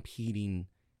literally like competing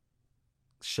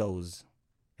shows.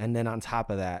 And then on top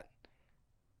of that,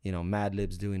 you know,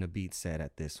 Madlib's doing a beat set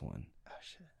at this one. Oh,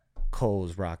 shit.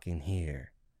 Cole's rocking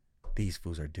here. These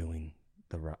fools are doing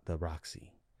the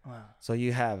Roxy. Wow. So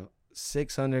you have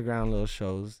 6 underground little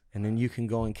shows, and then you can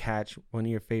go and catch one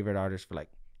of your favorite artists for like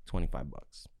 $25.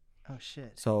 Oh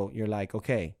shit. So you're like,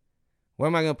 okay, where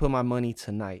am I gonna put my money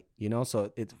tonight? You know,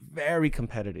 so it's very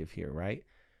competitive here, right?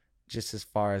 Just as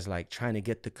far as like trying to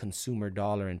get the consumer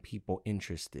dollar and people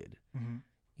interested, Mm-hmm.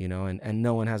 you know, and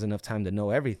no one has enough time to know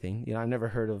everything. You know, I've never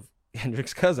heard of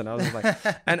Hendrix Cousin. I was just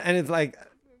like, and it's like,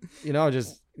 you know,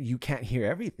 just you can't hear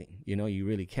everything. You know, you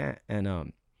really can't.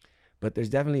 And but there's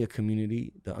definitely a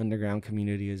community. The underground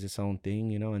community is its own thing,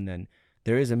 you know, and then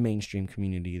there is a mainstream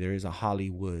community. There is a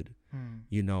Hollywood,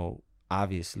 you know,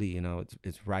 obviously, you know,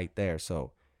 it's right there.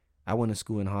 So I went to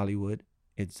school in Hollywood.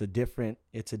 It's a different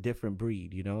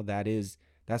breed, you know.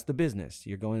 That's the business.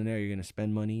 You're going in there, you're gonna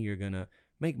spend money, you're gonna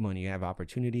make money, you have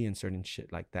opportunity and certain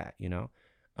shit like that, you know.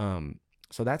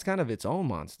 So that's kind of its own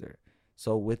monster.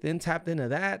 So within tapped into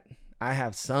that, I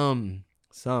have some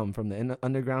from the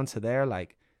underground to there,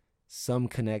 like some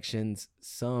connections,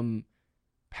 some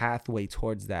pathway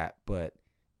towards that, but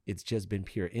it's just been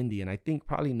pure indie. And I think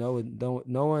probably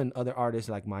Noah and other artists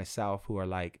like myself who are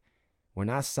like, we're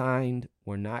not signed,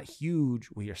 we're not huge,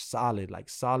 we are solid, like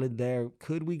solid there.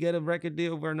 Could we get a record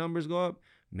deal where numbers go up?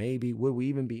 Maybe. Would we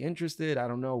even be interested? I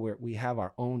don't know. We have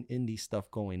our own indie stuff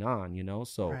going on, you know?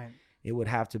 So Right. it would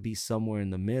have to be somewhere in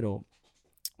the middle.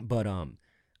 But I'm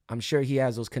sure he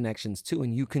has those connections too,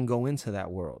 and you can go into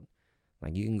that world.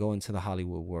 Like you can go into the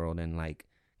Hollywood world and like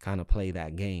kind of play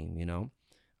that game, you know?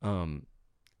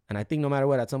 And I think no matter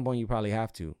what, at some point you probably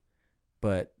have to.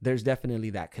 But there's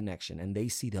definitely that connection, and they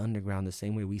see the underground the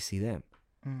same way we see them.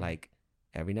 Like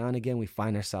every now and again we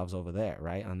find ourselves over there,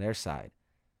 right, on their side.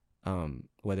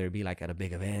 Whether it be like at a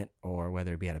big event or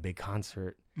whether it be at a big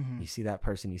concert, you see that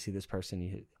person, you see this person,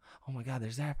 you, oh my God,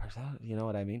 there's that person, you know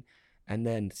what I mean? And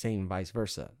then same vice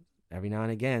versa. Every now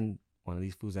and again, one of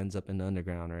these fools ends up in the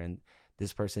underground, and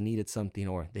this person needed something,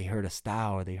 or they heard a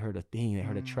style, or they heard a thing, they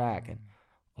heard a track, and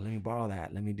oh, let me borrow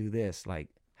that, let me do this. Like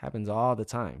happens all the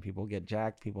time. People get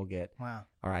jacked, people get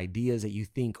our ideas that you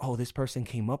think, oh, this person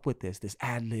came up with this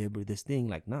ad lib or this thing.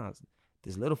 Like, nah,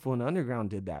 this little fool in the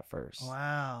underground did that first.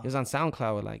 Wow. It was on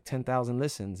SoundCloud with like 10,000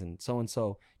 listens, and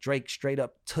so Drake straight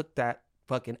up took that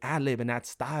fucking ad lib and that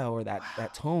style or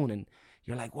that tone, and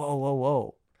you're like,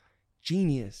 whoa,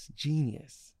 genius.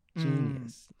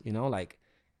 You know, like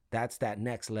that's that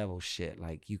next level shit.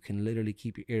 Like you can literally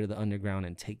keep your ear to the underground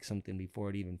and take something before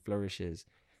it even flourishes.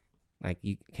 Like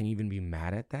you can even be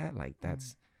mad at that. Like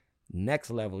that's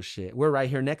next level shit. We're right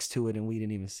here next to it and we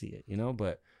didn't even see it, you know?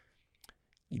 But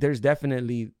there's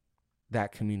definitely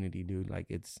that community, dude. Like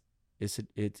it's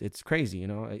crazy, you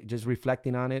know? Just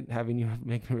reflecting on it, having you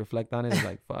make me reflect on it is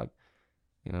like, fuck,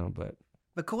 you know? But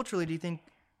culturally, do you think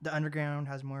the underground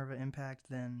has more of an impact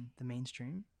than the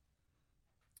mainstream?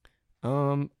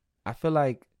 I feel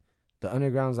like the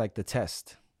underground's like the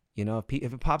test, you know?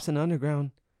 If it pops in the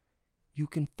underground, you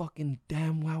can fucking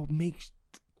damn well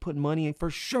put money in. For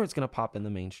sure it's gonna pop in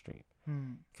the mainstream,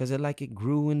 because it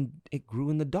grew in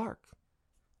the dark.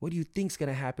 What do you think's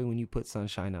gonna happen when you put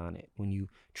sunshine on it, when you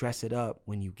dress it up,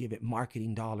 when you give it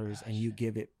marketing dollars, and you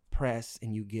give it press,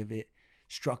 and you give it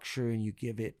structure, and you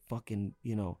give it fucking,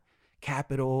 you know,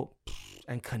 capital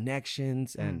and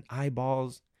connections and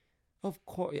eyeballs? Of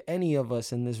course, any of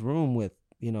us in this room with,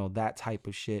 you know, that type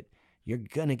of shit, you're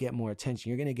gonna get more attention.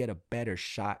 You're gonna get a better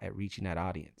shot at reaching that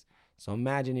audience. So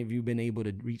imagine if you've been able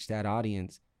to reach that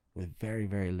audience with very,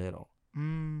 very little.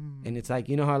 And it's like,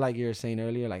 you know how like you were saying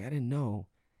earlier, like, I didn't know.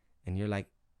 And you're like,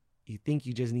 you think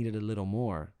you just needed a little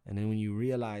more. And then when you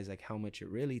realize like how much it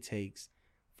really takes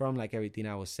from like everything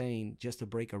I was saying, just to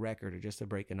break a record or just to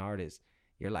break an artist,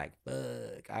 you're like,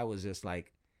 fuck. I was just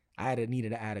like, needed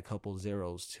to add a couple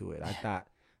zeros to it. I thought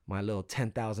my little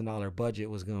 $10,000 budget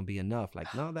was going to be enough.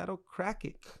 Like, no, that'll crack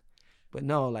it. But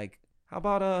no, like, how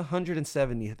about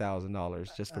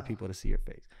 $170,000 just for people to see your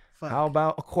face? Fuck. How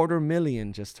about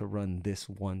 $250,000 just to run this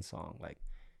one song? Like,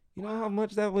 you know how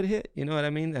much that would hit? You know what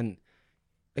I mean? And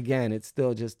again, it's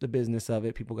still just the business of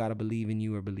it. People got to believe in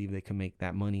you or believe they can make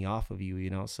that money off of you,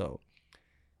 you know? So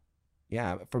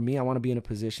yeah, for me, I want to be in a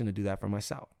position to do that for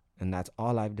myself. And that's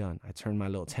all I've done. I turned my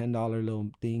little $10 little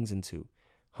things into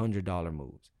 $100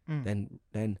 moves, then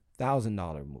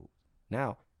 $1,000 moves.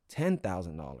 Now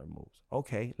 $10,000 moves.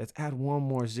 Okay, let's add one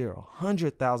more zero.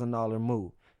 $100,000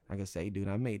 move. I can say, dude,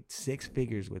 I made 6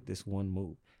 figures with this one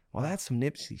move. Well, that's some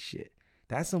Nipsey shit.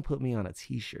 That's some put me on a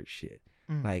t-shirt shit.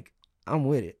 Like, I'm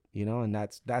with it, you know, and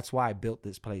that's why I built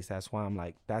this place. That's why I'm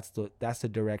like, that's the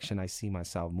direction I see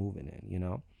myself moving in, you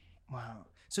know? Wow.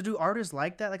 So do artists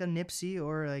like that, like a Nipsey,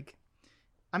 or like,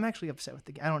 I'm actually upset with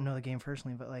I don't know the game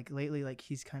personally, but like lately, like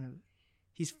he's kind of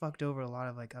he's fucked over a lot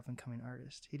of like up and coming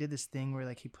artists. He did this thing where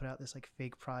like he put out this like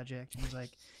fake project and he's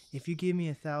like, if you give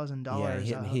me $1,000,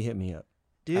 Yeah, he hit me up.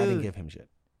 dude, I didn't give him shit.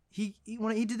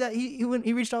 when he did that, he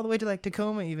reached all the way to like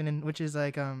Tacoma even, which is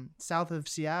like south of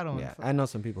Seattle. Yeah, I know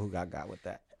some people who got with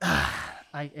that.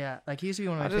 Like he used to be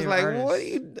one of my I was just favorite like,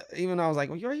 artists. what? Even I was like,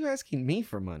 well, why are you asking me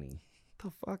for money?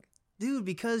 What the fuck? Dude,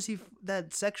 because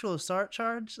that sexual assault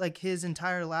charge, like his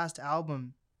entire last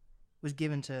album was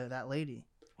given to that lady.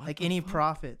 What like the any fuck?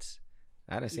 profits.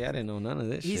 I didn't know none of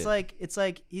this He's shit. like, it's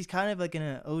like he's kind of like in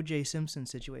an O.J. Simpson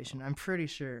situation. I'm pretty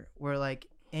sure where like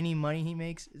any money he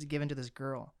makes is given to this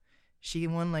girl. She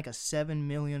won like a $7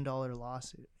 million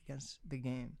lawsuit against the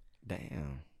game.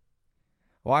 Damn.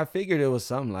 Well, I figured it was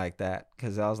something like that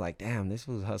because I was like, damn, this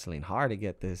was hustling hard to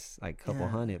get this like couple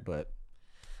hundred. But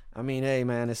I mean, hey,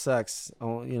 man, it sucks.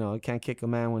 Oh, you know, you can't kick a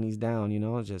man when he's down, you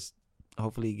know, just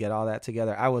hopefully you get all that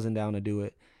together. I wasn't down to do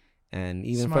it. And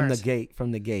even from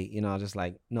the gate, you know, I was just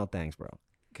like, no, thanks, bro.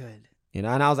 Good. You know,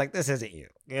 and I was like, this isn't you.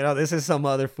 You know, this is some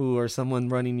other fool or someone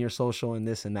running your social and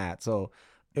this and that. So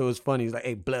it was funny. He's like,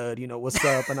 hey, blood, you know, what's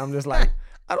up? And I'm just like,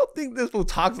 I don't think this fool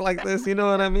talks like this. You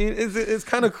know what I mean? It's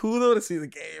kind of cool, though, to see the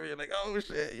game. You're like, oh,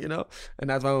 shit, you know? And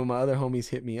that's why when my other homies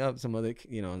hit me up, some other,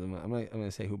 you know, I'm going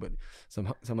to say who, but some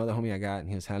other homie I got, and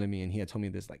he was telling me, and he had told me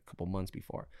this like a couple months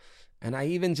before. And I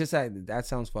even just said, that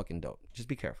sounds fucking dope. Just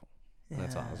be careful. Yeah.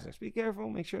 That's all. I was like, be careful.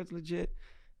 Make sure it's legit.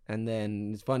 And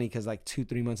then it's funny because like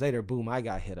 2-3 months later, boom, I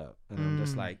got hit up. And I'm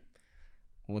just like,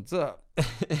 what's up?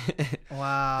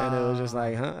 Wow. And it was just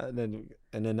like, huh?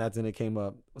 And then that's when it came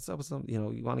up. What's up with some, you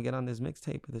know, you want to get on this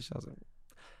mixtape with this? I was like,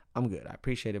 I'm good. I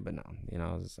appreciate it, but no. You know,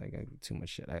 I was just like, too much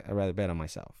shit. I'd rather bet on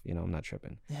myself. You know, I'm not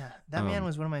tripping. Yeah. That man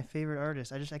was one of my favorite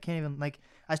artists. I can't even, like,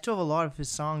 I still have a lot of his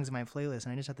songs in my playlist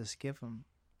and I just have to skip them.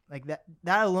 Like that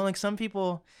alone, like some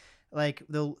people, like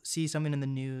they'll see something in the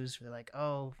news. They're like,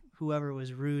 oh, whoever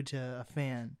was rude to a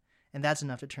fan. And that's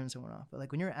enough to turn someone off. But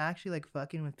like when you're actually like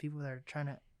fucking with people that are trying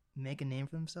to make a name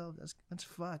for themselves, that's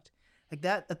fucked. Like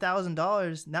that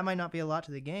 $1,000, that might not be a lot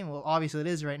to the game. Well, obviously it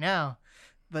is right now,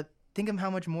 but think of how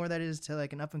much more that is to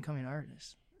like an up and coming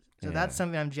artist. So that's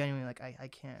something I'm genuinely like, I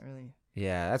can't really.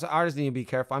 Yeah, that's artists need to be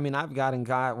careful. I mean, I've gotten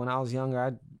when I was younger,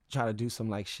 I'd try to do some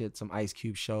like shit, some Ice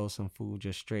Cube shows, some fool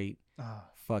just straight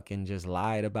fucking just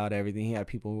lied about everything. He had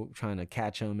people trying to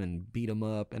catch him and beat him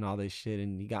up and all this shit,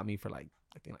 and he got me for like,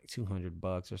 I think like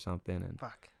 $200 or something. And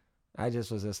fuck. I just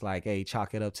was just like, hey,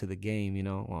 chalk it up to the game, you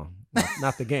know? Well,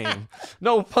 not the game.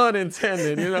 No pun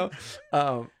intended, you know?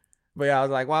 But yeah, I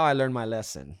was like, wow, I learned my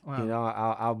lesson. Wow. You know,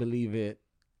 I'll believe it.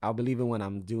 I'll believe it when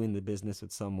I'm doing the business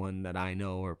with someone that I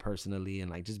know or personally, and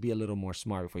like just be a little more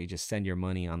smart before you just send your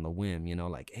money on the whim, you know,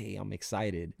 like, hey, I'm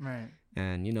excited. Right.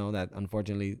 And you know that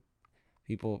unfortunately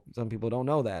some people don't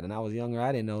know that. And I was younger,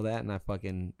 I didn't know that, and I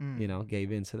fucking, you know,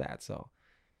 gave in to that. So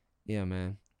yeah,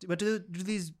 man. But do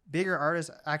these bigger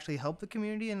artists actually help the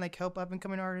community and like help up and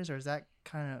coming artists, or is that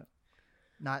kind of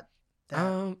not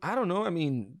that? I don't know. I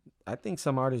mean, I think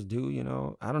some artists do, you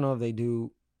know. I don't know if they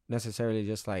do necessarily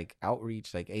just like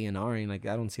outreach, like A&Ring. Like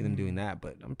I don't see them doing that,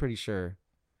 but I'm pretty sure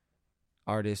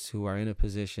artists who are in a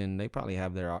position, they probably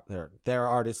have their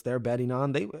artists they're betting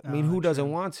on. I mean, who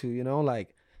doesn't want to, you know?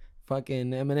 Like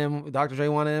fucking Eminem, Dr. Dre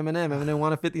wanted Eminem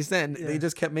wanted 50 Cent. Yeah. They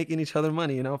just kept making each other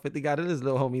money, you know. 50 got his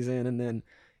little homies in, and then,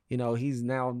 you know, he's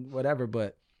now whatever.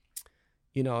 But,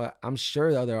 you know, I'm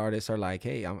sure the other artists are like,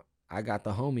 hey, I got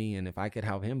the homie, and if I could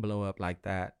help him blow up like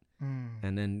that,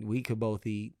 and then we could both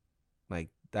eat, like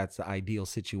that's the ideal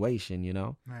situation, you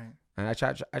know. Right. And I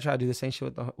try to do the same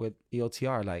shit with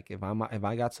EOTR. Like if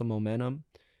I got some momentum,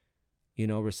 you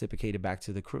know, reciprocate it back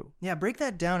to the crew. Yeah, break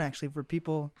that down actually for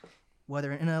people,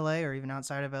 whether in LA or even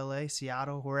outside of LA,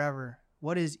 Seattle, wherever.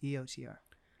 What is EOTR?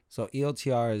 So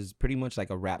EOTR is pretty much like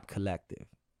a rap collective.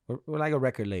 We're like a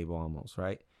record label almost,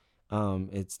 right?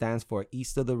 It stands for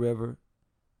East of the River,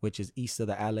 which is east of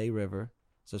the LA River.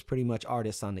 So it's pretty much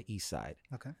artists on the east side.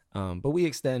 Okay. But we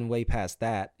extend way past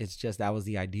that. It's just that was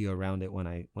the idea around it when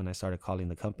I started calling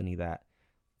the company that,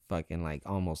 fucking like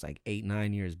almost like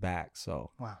 8-9 years back.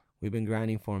 So wow, we've been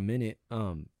grinding for a minute.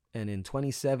 And in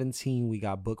 2017 we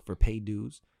got booked for Pay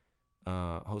Dues,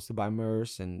 hosted by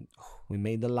Merce, and we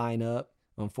made the lineup.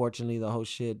 Unfortunately, the whole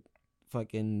shit,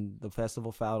 fucking the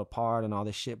festival fell apart and all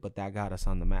this shit, but that got us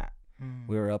on the map.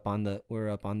 We were up on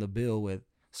the bill with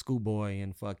Schoolboy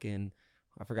and fucking,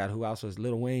 I forgot who else was.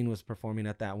 Lil Wayne was performing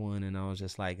at that one, and I was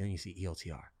just like, and you see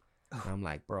EOTR. And I'm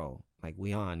like, bro, like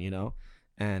we on, you know?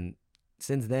 And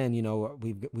since then, you know,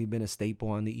 we've been a staple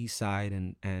on the east side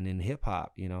and in hip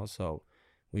hop, you know? So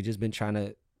we just been trying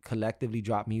to collectively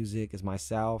drop music. As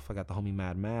myself, I got the homie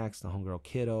Mad Max, the homegirl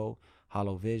Kiddo,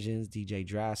 Hollow Visions, DJ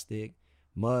Drastic.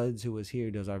 Muds, who was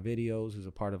here, does our videos, who's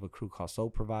a part of a crew called Soul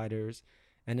Providers.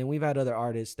 And then we've had other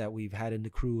artists that we've had in the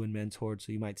crew and mentored,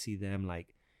 so you might see them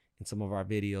like in some of our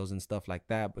videos and stuff like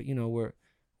that. But you know,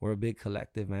 we're a big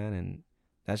collective, man, and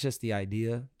that's just the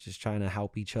idea, just trying to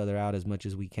help each other out as much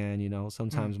as we can, you know.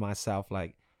 Sometimes myself,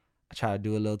 like, I try to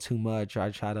do a little too much, or I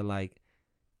try to, like,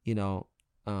 you know,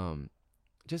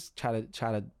 just try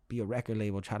to be a record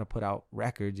label, try to put out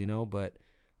records, you know. But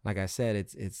like I said,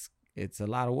 it's a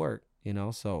lot of work, you know.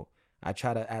 So I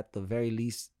try to, at the very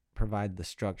least, provide the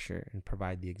structure and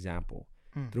provide the example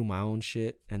through my own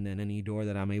shit. And then any door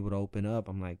that I'm able to open up,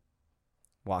 I'm like,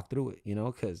 walk through it, you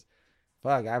know, because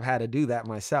fuck, I've had to do that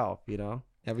myself, you know.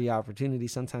 Every opportunity,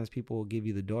 sometimes people will give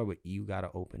you the door, but you got to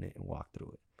open it and walk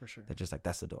through it. For sure. They're just like,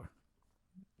 that's the door,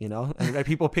 you know. And like,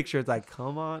 people picture it's like,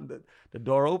 come on, the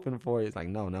door open for you. It's like,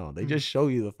 no, they just show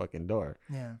you the fucking door.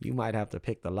 Yeah. You might have to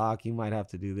pick the lock, you might have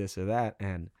to do this or that.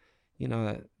 And you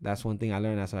know, that's one thing I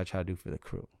learned. That's what I try to do for the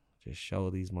crew. Just show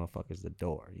these motherfuckers the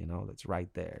door, you know, that's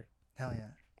right there. Hell yeah.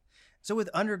 So with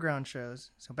underground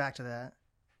shows, so back to that,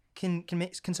 can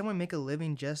someone make a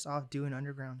living just off doing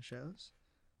underground shows?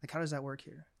 Like, how does that work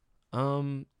here?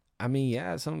 I mean,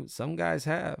 yeah, some guys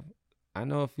have. I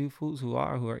know a few fools who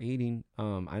are eating.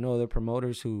 I know other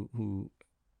promoters who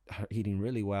are eating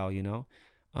really well, you know.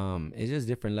 It's just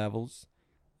different levels.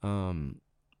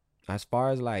 As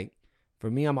far as like, for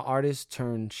me, I'm an artist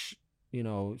turned you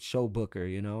know, show booker,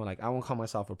 you know, like I won't call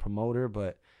myself a promoter,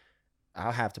 but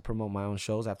I'll have to promote my own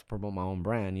shows. I have to promote my own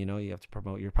brand. You know, you have to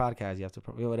promote your podcast. You have to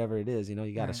promote whatever it is, you know,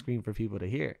 you got to scream for people to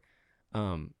hear.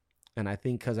 And I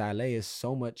think cause LA is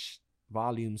so much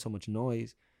volume, so much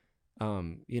noise,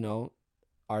 you know,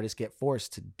 artists get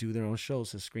forced to do their own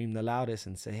shows, to scream the loudest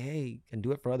and say, hey, and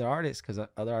do it for other artists. Cause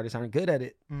other artists aren't good at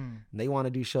it. They want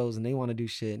to do shows and they want to do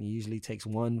shit. And it usually takes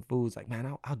one fool. It's like,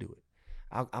 man, I'll do it.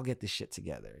 I'll get this shit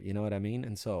together. You know what I mean?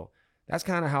 And so that's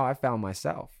kind of how I found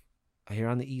myself here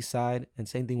on the East Side. And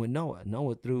same thing with Noah.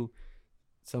 Noah threw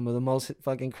some of the most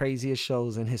fucking craziest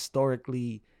shows and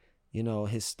historically, you know,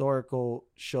 historical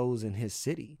shows in his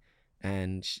city.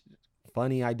 And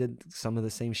funny, I did some of the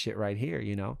same shit right here,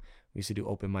 you know. We used to do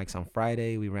open mics on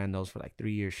Friday. We ran those for like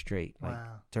 3 years straight, like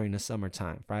during the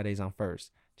summertime. Fridays on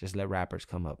First. Just let rappers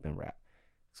come up and rap.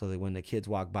 So that when the kids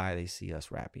walk by, they see us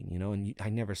rapping, you know. And I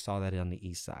never saw that on the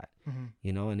East Side,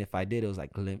 you know. And if I did, it was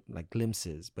like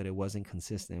glimpses, but it wasn't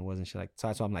consistent. It wasn't shit like. So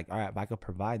I'm like, all right, if I could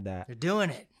provide that, you're doing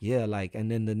it. Yeah, like, and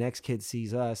then the next kid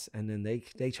sees us, and then they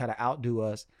try to outdo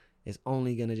us. It's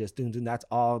only gonna just do. That's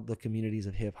all the communities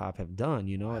of hip hop have done.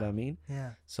 You know what I mean?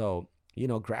 Yeah. So you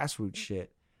know, grassroots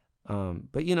shit.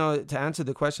 But you know, to answer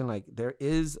the question, like, there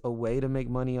is a way to make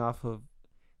money off of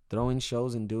throwing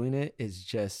shows and doing it. It's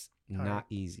just not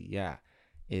easy. Yeah,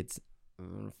 it's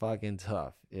fucking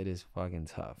tough. It is fucking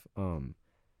tough.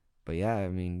 But yeah, I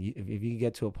mean, if you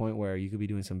get to a point where you could be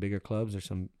doing some bigger clubs or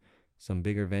some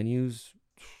bigger venues,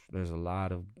 there's a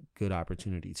lot of good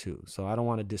opportunity too. So I don't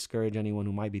want to discourage anyone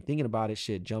who might be thinking about it.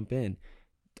 Shit, jump in.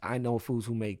 I know fools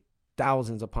who make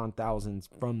thousands upon thousands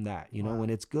from that. You know, when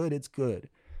it's good, it's good.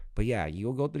 But yeah,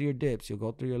 you'll go through your dips, you'll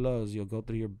go through your lows, you'll go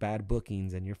through your bad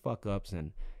bookings and your fuck ups,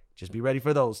 and just be ready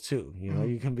for those too. You know,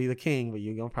 you can be the king, but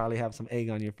you're going to probably have some egg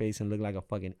on your face and look like a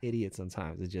fucking idiot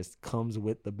sometimes. It just comes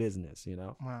with the business, you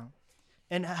know? Wow.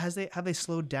 And have they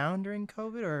slowed down during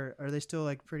COVID, or are they still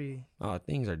like pretty? Oh,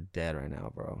 things are dead right now,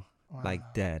 bro. Wow.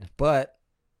 Like dead. But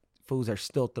fools are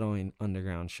still throwing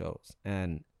underground shows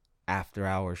and after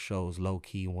hour shows, low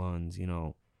key ones, you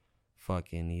know,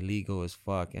 fucking illegal as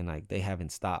fuck. And like, they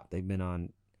haven't stopped. They've been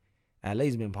on.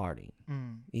 LA's been partying,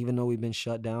 even though we've been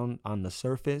shut down on the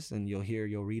surface, and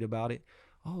you'll read about it.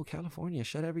 Oh, California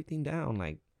shut everything down.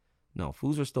 Like, no,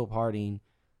 fools are still partying.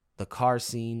 The car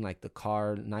scene, like the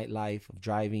car nightlife of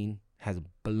driving, has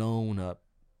blown up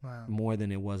more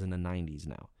than it was in the 90s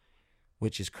now,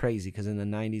 which is crazy because in the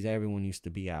 90s, everyone used to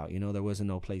be out. You know, there wasn't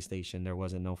no PlayStation. There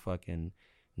wasn't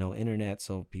no internet.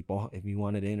 So people, if you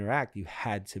wanted to interact, you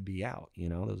had to be out. You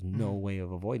know, there was no way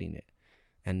of avoiding it.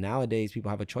 And nowadays, people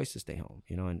have a choice to stay home,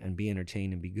 you know, and be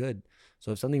entertained and be good.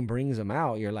 So if something brings them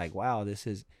out, you're like, wow, this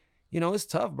is, you know, it's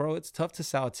tough, bro. It's tough to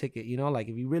sell a ticket, you know, like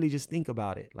if you really just think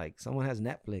about it, like someone has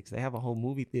Netflix, they have a whole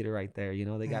movie theater right there, you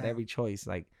know, they got every choice.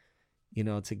 Like, you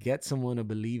know, to get someone to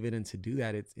believe it and to do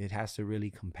that, it has to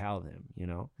really compel them, you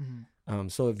know.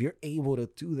 So if you're able to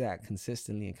do that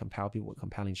consistently and compel people with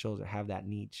compelling shows or have that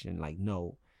niche and like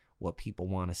know what people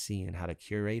want to see and how to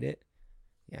curate it,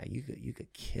 yeah, you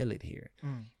could kill it here.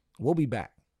 We'll be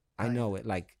back. I know it.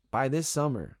 Like by this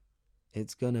summer,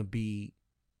 it's gonna be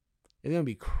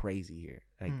crazy here.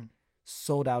 Like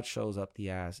sold out shows up the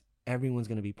ass. Everyone's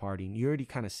gonna be partying. You already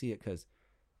kind of see it because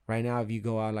right now, if you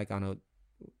go out like on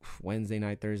Wednesday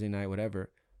night, Thursday night,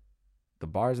 whatever, the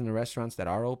bars and the restaurants that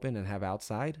are open and have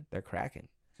outside, they're cracking.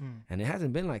 And it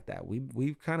hasn't been like that.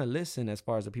 We've kind of listened as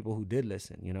far as the people who did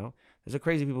listen, you know. There's a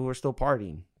crazy people who are still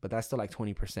partying, but that's still like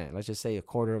 20%. Let's just say a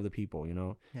quarter of the people, you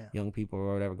know, young people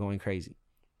or whatever going crazy.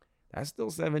 That's still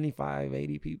 75,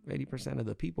 80% of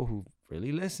the people who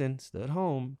really listened, stood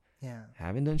home,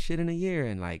 haven't done shit in a year,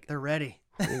 and like they're ready.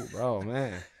 Ooh, bro,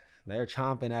 man, they're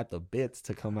chomping at the bits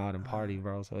to come out and party,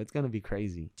 bro. So it's gonna be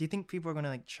crazy. Do you think people are gonna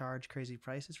like charge crazy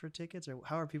prices for tickets, or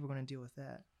how are people gonna deal with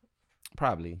that?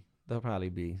 Probably. There'll probably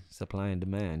be supply and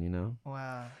demand, you know?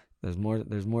 Wow. There's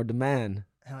more demand.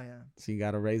 Hell yeah. So you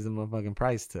got to raise the motherfucking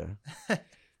price to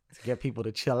get people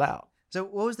to chill out. So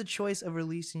what was the choice of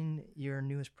releasing your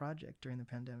newest project during the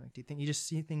pandemic? Do you think you just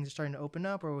see things starting to open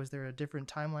up, or was there a different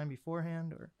timeline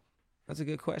beforehand? Or That's a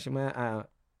good question, man.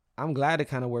 I'm glad it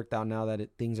kind of worked out now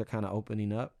that things are kind of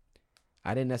opening up.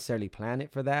 I didn't necessarily plan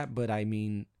it for that, but I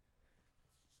mean,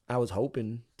 I was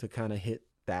hoping to kind of hit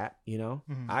that, you know.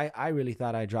 I really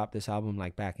thought I dropped this album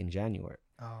like back in January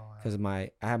because I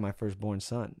had my firstborn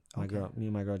son. Me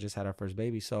and my girl just had our first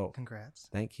baby, so congrats.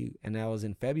 Thank you. And that was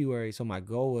in February, so my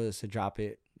goal was to drop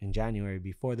it in January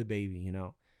before the baby, you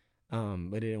know.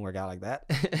 But it didn't work out like that.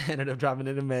 Ended up dropping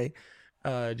it in May,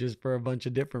 just for a bunch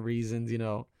of different reasons, you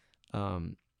know.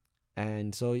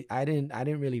 And so I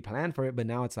didn't really plan for it, but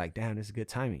now it's like, damn, this is good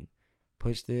timing.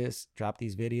 Push this, drop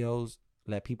these videos,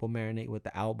 let people marinate with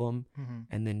the album,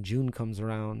 and then June comes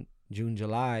around, June,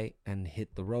 July, and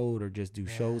hit the road or just do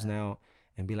shows now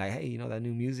and be like, hey, you know, that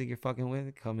new music you're fucking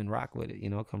with, come and rock with it, you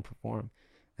know, come perform.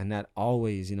 And that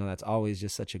always, you know, that's always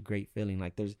just such a great feeling.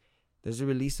 Like there's a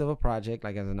release of a project,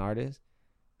 like as an artist,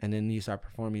 and then you start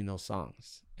performing those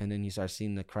songs, and then you start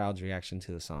seeing the crowd's reaction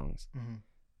to the songs.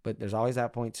 But there's always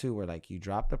that point too where like you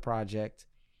drop the project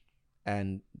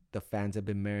and the fans have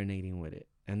been marinating with it.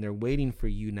 And they're waiting for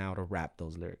you now to rap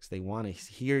those lyrics. They want to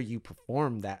hear you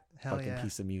perform that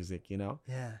piece of music, you know?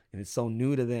 Yeah. And it's so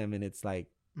new to them. And it's like,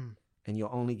 and you'll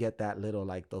only get that little,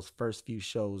 like those first few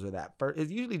shows or that first,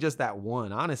 it's usually just that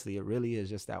one. Honestly, it really is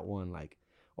just that one. Like,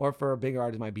 or for a bigger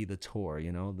artist, it might be the tour,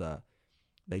 you know?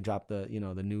 They drop the, you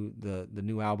know, the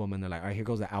new album and they're like, all right, here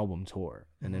goes the album tour.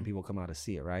 And then people come out to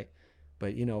see it, right?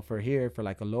 But, you know, for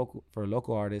a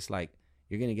local artist, like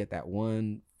you're going to get that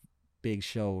one big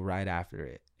show right after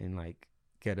it and like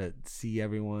get to see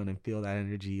everyone and feel that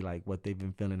energy, like what they've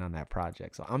been feeling on that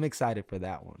project. So I'm excited for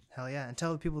that one. Hell yeah. And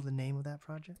tell the people the name of that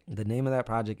project. The name of that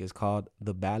project is called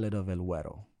The Ballad of El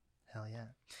Güero. Hell yeah.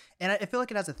 And I feel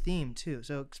like it has a theme too.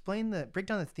 So break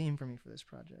down the theme for me for this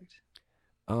project.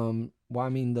 Well, I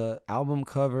mean, the album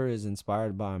cover is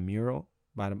inspired by a mural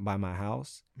by my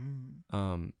house.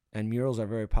 And murals are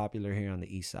very popular here on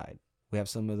the east side. We have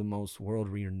some of the most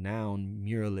world-renowned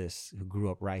muralists who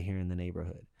grew up right here in the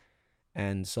neighborhood.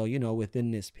 And so, you know,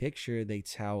 within this picture, they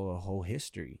tell a whole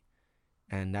history.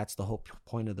 And that's the whole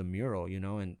point of the mural, you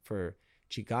know. And for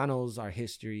Chicanos, our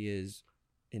history is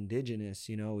indigenous,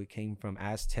 you know. We came from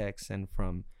Aztecs and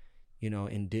from, you know,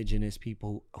 indigenous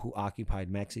people who occupied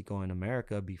Mexico and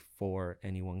America before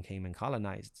anyone came and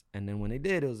colonized. And then when they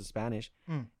did, it was the Spanish.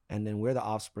 And then we're the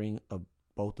offspring of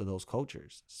both of those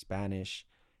cultures, Spanish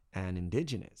and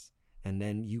indigenous. And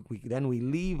then we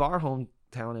leave our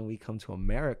hometown and we come to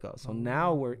America. So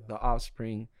now we're the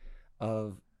offspring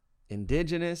of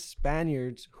indigenous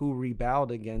Spaniards who rebelled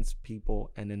against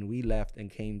people, and then we left and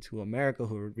came to America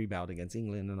who rebelled against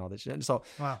England and all this shit. So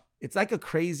it's like a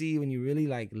crazy, when you really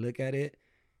like look at it,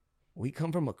 we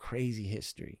come from a crazy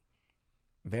history.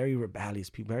 Very rebellious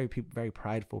people, very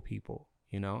prideful people,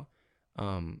 you know?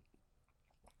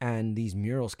 And these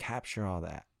murals capture all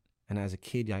that. And as a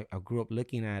kid, I grew up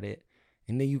looking at it,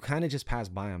 and then you kind of just pass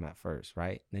by them at first,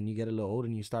 right? Then you get a little older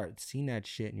and you start seeing that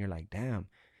shit and you're like, damn,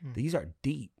 these are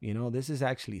deep, you know? This is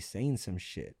actually saying some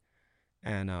shit.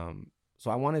 And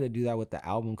so I wanted to do that with the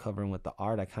album cover, and with the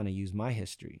art, I kind of used my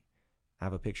history. I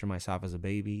have a picture of myself as a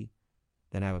baby.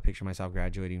 Then I have a picture of myself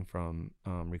graduating from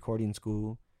recording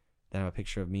school. Then I have a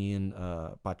picture of me in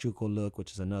Pachuco look,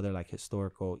 which is another like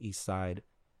historical East Side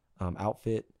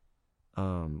outfit.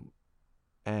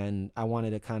 And I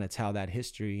wanted to kind of tell that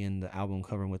history in the album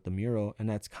cover with the mural. And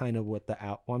that's kind of what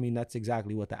that's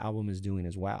exactly what the album is doing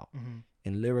as well.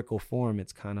 In lyrical form,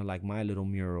 it's kind of like my little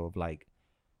mural of like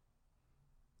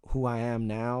who I am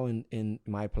now in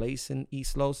my place in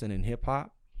East Los and in hip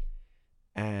hop.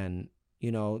 And,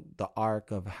 you know, the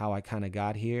arc of how I kind of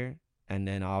got here. And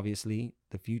then obviously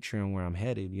the future and where I'm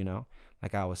headed, you know,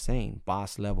 like I was saying,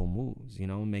 boss level moves, you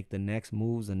know, make the next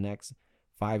moves, the next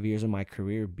 5 years of my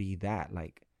career be that,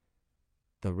 like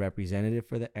the representative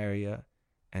for the area,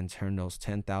 and turn those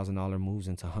 $10,000 moves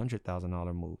into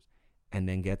 $100,000 moves. and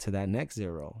then get to that next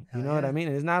zero. You Hell know what I yeah. mean?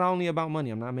 And it's not only about money.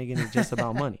 I'm not making it just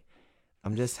about money.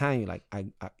 I'm just telling you, like,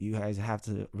 you guys have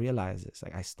to realize this.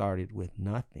 Like, I started with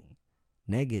nothing,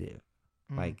 negative,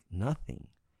 like nothing,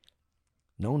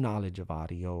 no knowledge of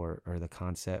audio or the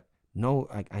concept. No,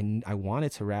 like I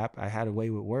wanted to rap. I had a way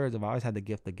with words. I've always had the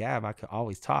gift of gab. I could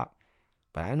always talk,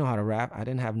 but I didn't know how to rap. I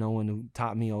didn't have no one who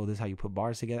taught me, oh, this is how you put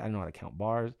bars together. I didn't know how to count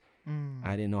bars.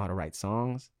 I didn't know how to write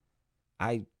songs.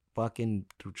 I fucking,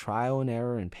 through trial and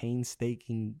error and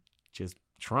painstaking, just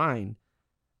trying,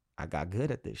 I got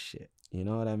good at this shit. You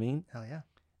know what I mean? Hell yeah.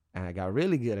 And I got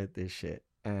really good at this shit.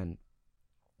 And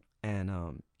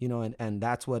you know, and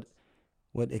that's what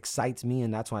excites me,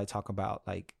 and that's why I talk about,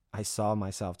 like, I saw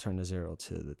myself turn the 0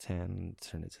 to the 10,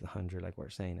 turn it to the 100, like we're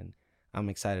saying, and I'm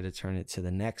excited to turn it to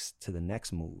the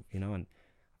next move, you know, and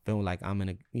feel like I'm in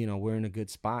a, you know, we're in a good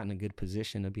spot, in a good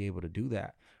position to be able to do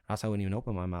that. Or else I wouldn't even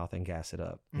open my mouth and gas it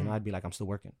up. You know, I'd be like, I'm still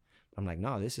working. I'm like,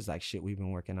 no, this is like shit we've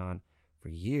been working on for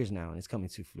years now, and it's coming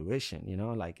to fruition, you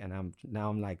know, like, and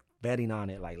I'm like betting on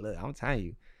it. Like, look, I'm telling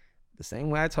you, the same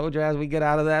way I told you, as we get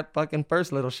out of that fucking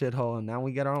first little shithole and now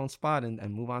we get our own spot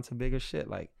and move on to bigger shit.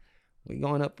 Like, we're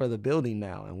going up for the building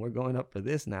now, and we're going up for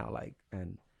this now. Like,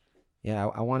 and yeah,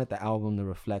 I wanted the album to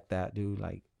reflect that, dude.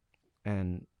 Like,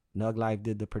 and Nug Life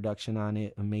did the production on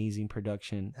it. Amazing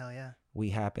production. Hell yeah. We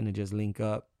happened to just link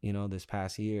up, you know, this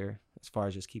past year, as far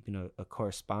as just keeping a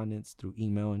correspondence through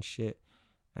email and shit.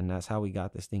 And that's how we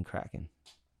got this thing cracking.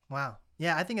 Wow.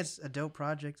 Yeah, I think it's a dope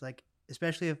project. Like,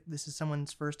 especially if this is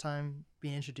someone's first time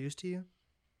being introduced to you.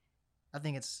 I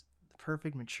think it's the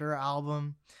perfect mature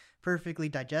album, perfectly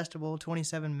digestible,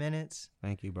 27 minutes.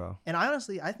 Thank you, bro. And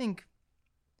honestly, I think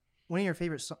one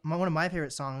of my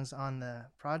favorite songs on the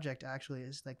project actually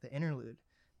is like the interlude.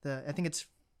 I think it's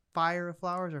Fire of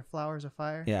Flowers or Flowers of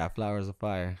Fire. Yeah, Flowers of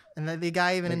Fire. And the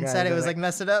guy even The guy said it was was like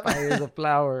mess it up. Fire is a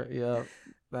flower. Yeah,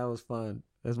 that was fun.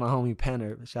 That's my homie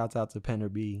Penner. Shouts out to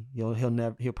Penner B. He'll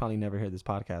probably never hear this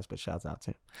podcast, but shouts out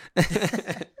to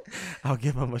him. I'll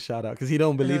give him a shout out because he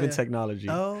don't believe in technology.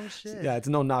 Oh shit. Yeah, it's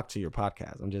no knock to your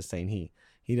podcast. I'm just saying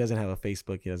he doesn't have a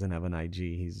Facebook. He doesn't have an IG.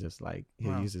 He's just like,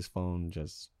 he'll use his phone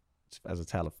just as a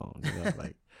telephone. You know,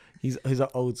 like he's an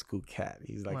old school cat.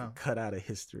 He's like a cut out of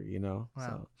history. You know. Wow.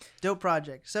 So. Dope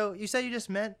project. So you said you just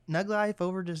met Nug Life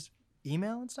over just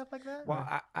email and stuff like that? Well,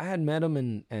 I had met him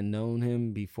and known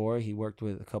him before. He worked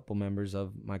with a couple members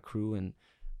of my crew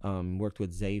and worked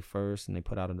with Zay first, and they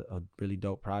put out a really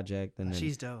dope project. And then,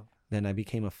 she's dope. Then I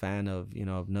became a fan of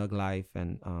Nug Life,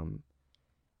 and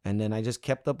then I just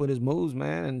kept up with his moves,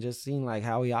 man, and just seeing like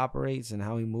how he operates and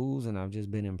how he moves, and I've just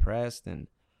been impressed. And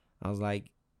I was like,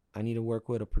 I need to work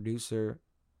with a producer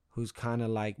who's kind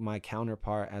of like my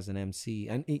counterpart as an MC,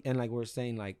 and like we're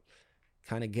saying, like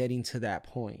kind of getting to that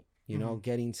point. You know,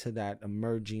 getting to that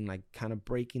emerging, like kind of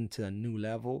breaking to a new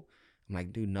level. I'm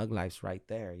like, dude, Nug Life's right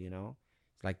there, you know?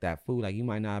 It's like that food. Like, you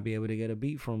might not be able to get a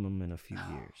beat from him in a few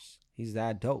years. He's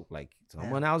that dope. Like,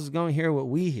 someone else is going to hear what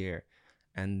we hear.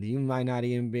 And you might not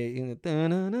even be, you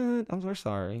know, I'm so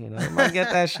sorry. You know, you might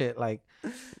get that shit. Like,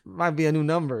 might be a new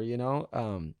number, you know?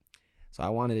 So I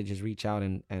wanted to just reach out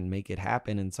and make it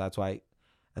happen. And so that's why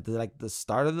at the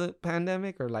start of the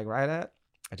pandemic or like right at,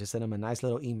 I just sent him a nice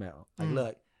little email. Like,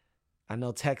 look, I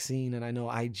know texting and I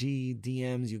know IG,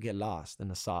 DMs, you get lost in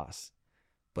the sauce.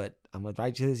 But I'm going to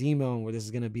write you this email where this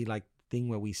is going to be like the thing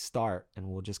where we start and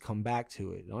we'll just come back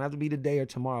to it. It don't have to be today or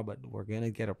tomorrow, but we're going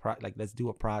to get let's do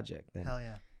a project. Hell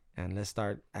yeah. And let's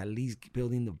start at least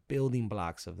building the building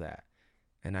blocks of that.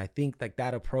 And I think like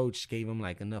that approach gave him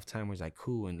like enough time where it's like,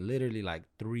 cool. And literally like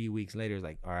 3 weeks later, it's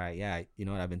like, all right, yeah, you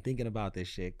know what? I've been thinking about this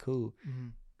shit. Cool.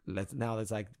 Let's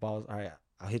like balls. All right,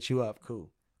 I'll hit you up. Cool.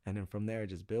 And then from there,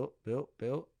 it just built. And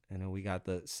then we got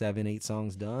the 7-8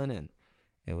 songs done, and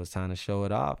it was time to show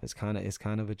it off. It's kind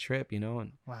of a trip, you know?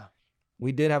 And wow.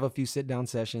 We did have a few sit-down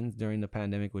sessions during the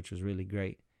pandemic, which was really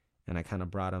great. And I kind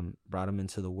of brought him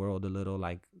into the world a little,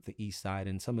 like the East Side.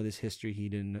 And some of this history he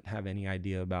didn't have any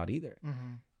idea about either.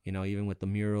 You know, even with the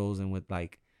murals and with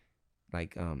like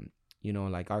you know,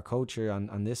 like our culture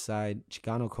on this side,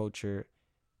 Chicano culture,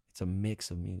 it's a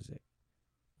mix of music.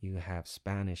 You have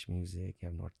Spanish music, you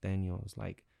have norteños,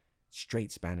 like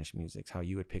straight Spanish music, how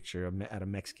you would picture at a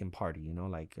Mexican party, you know,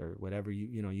 like, or whatever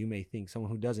you know, you may think.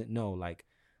 Someone who doesn't know, like,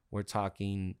 we're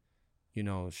talking, you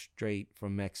know, straight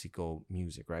from Mexico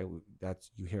music, right?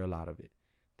 You hear a lot of it.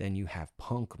 Then you have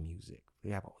punk music. We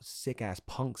have a sick ass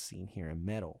punk scene here in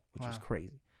metal, which is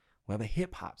crazy. We have a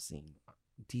hip hop scene,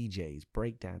 DJs,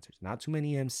 breakdancers, not too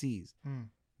many MCs.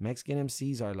 Mexican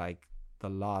MCs are like the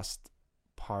lost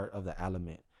part of the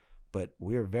element. But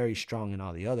we're very strong in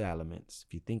all the other elements.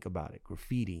 If you think about it,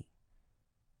 graffiti,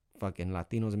 fucking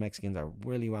Latinos and Mexicans are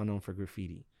really well known for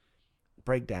graffiti.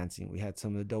 Breakdancing, we had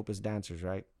some of the dopest dancers,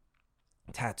 right?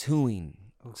 Tattooing,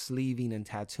 sleeving and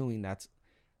tattooing, that's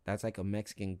like a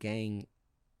Mexican gang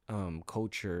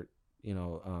culture,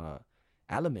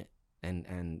 element.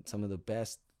 And some of the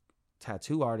best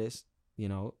tattoo artists,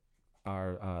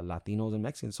 are Latinos and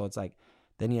Mexicans. So it's like,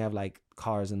 then you have like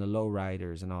Cars and the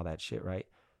Lowriders and all that shit, right?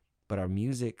 But our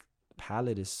music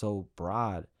palette is so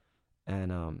broad,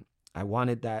 and I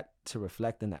wanted that to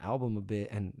reflect in the album a bit,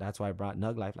 and that's why I brought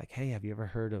Nug Life. Like, hey, have you ever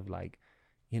heard of like,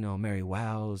 Mary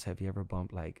Wells? Have you ever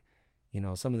bumped like,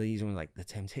 some of these ones like the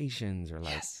Temptations, or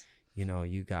like, Yes.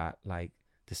 you got like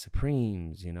the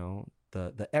Supremes,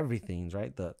 the everythings,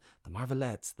 right? The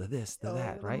Marvelettes, the this, the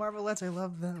that, right? The Marvelettes, I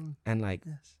love them. And like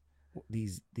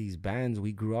Yes. these bands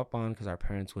we grew up on because our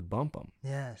parents would bump them.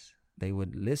 Yes. They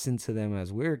would listen to them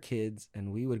as we were kids,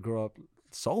 and we would grow up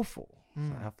soulful.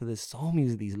 So after this soul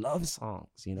music, these love songs,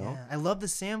 Yeah, I love the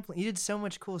sampling. You did so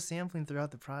much cool sampling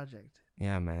throughout the project.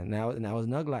 Yeah, man. Now that was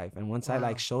Nug Life, and once I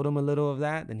like showed him a little of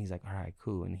that, then he's like, all right,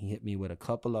 cool, and he hit me with a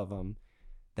couple of them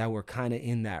that were kind of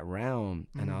in that realm,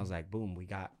 and I was like, boom, we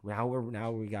got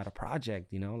a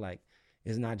project, like,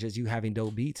 it's not just you having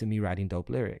dope beats and me writing dope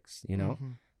lyrics,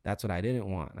 That's what I didn't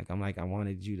want. Like, I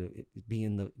wanted you to be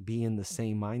in the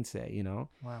same mindset,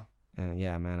 Wow. And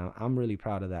yeah, man, I'm really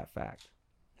proud of that fact.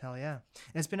 Hell yeah.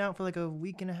 And it's been out for like a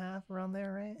week and a half around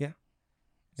there, right? Yeah.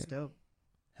 It's dope.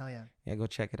 Hell yeah. Yeah, go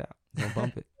check it out. Go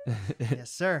bump it. Yes,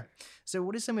 sir. So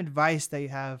what is some advice that you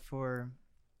have for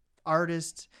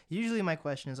artists? Usually my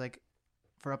question is like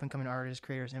for up and coming artists,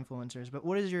 creators, influencers, but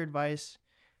what is your advice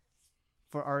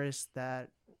for artists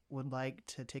that would like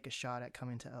to take a shot at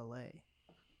coming to LA?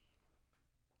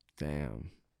 Damn.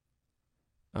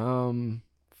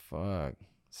 Fuck.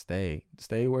 Stay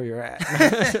where you're at.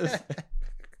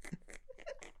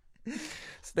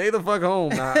 Stay the fuck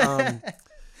home. Nah,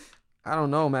 I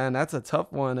don't know, man. That's a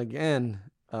tough one. Again,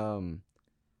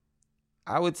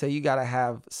 I would say you gotta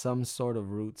have some sort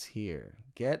of roots here.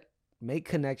 Make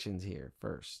connections here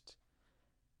first,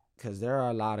 because there are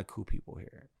a lot of cool people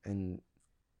here, and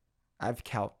I've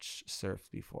couch surfed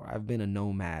before. I've been a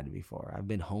nomad before. I've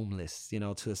been homeless,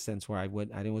 to a sense where I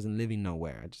wasn't living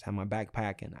nowhere. I just had my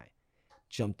backpack and I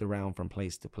jumped around from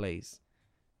place to place.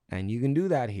 And you can do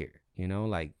that here,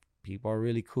 like, people are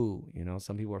really cool.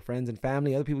 Some people are friends and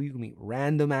family. Other people, you can meet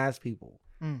random ass people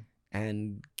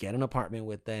and get an apartment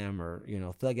with them, or,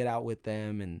 thug it out with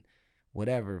them and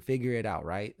whatever, figure it out,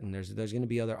 right? And there's going to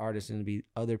be other artists and be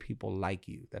other people like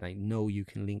you that I know you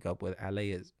can link up with.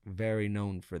 LA is very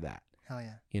known for that. Hell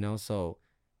yeah. So,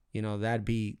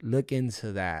 look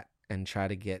into that and try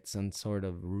to get some sort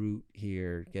of root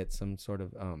here, get some sort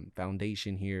of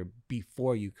foundation here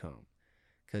before you come.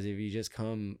 Because if you just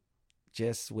come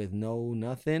just with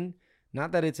nothing,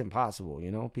 not that it's impossible,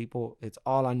 people, it's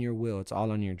all on your will, it's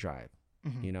all on your drive,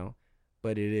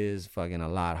 but it is fucking a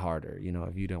lot harder,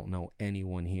 if you don't know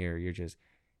anyone here.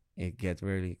 It gets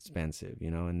really expensive,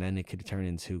 and then it could turn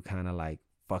into kind of like,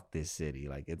 fuck this city,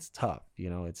 like, it's tough,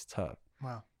 it's tough.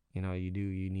 Wow. You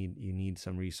need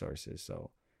some resources.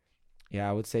 So yeah,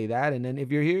 I would say that. And then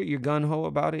if you're here, you're gung-ho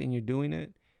about it and you're doing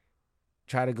it,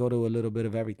 try to go to a little bit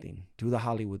of everything. Do the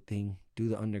Hollywood thing, do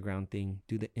the underground thing,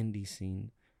 do the indie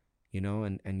scene,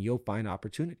 and you'll find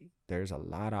opportunity. There's a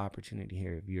lot of opportunity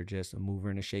here if you're just a mover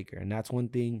and a shaker. And that's one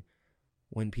thing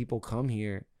when people come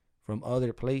here from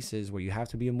other places where you have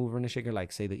to be a mover and a shaker,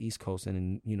 like say the East Coast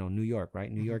and New York,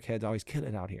 right? New York heads always kill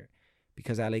it out here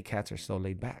because LA cats are so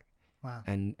laid back. Wow.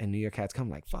 And New York cats come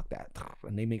like, fuck that,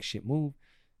 and they make shit move.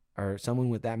 Or someone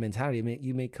with that mentality,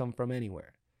 you may come from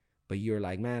anywhere, but you're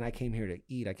like, man, I came here to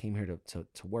eat, I came here to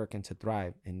work and to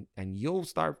thrive, and you'll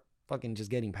start fucking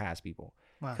just getting past people.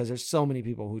 Wow. Because there's so many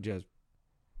people who just,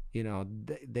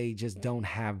 they just don't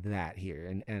have that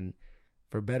here. And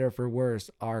for better or for worse,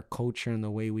 our culture and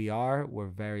the way we are, we're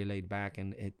very laid back,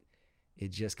 and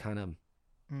it just kind of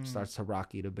starts to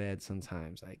rock you to bed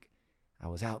sometimes. Like, I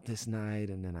was out this night,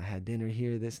 and then I had dinner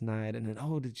here this night, and then,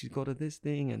 oh, did you go to this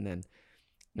thing? And then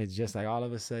it's just like all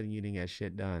of a sudden you didn't get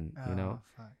shit done,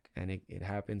 Fuck. And it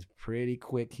happens pretty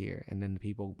quick here. And then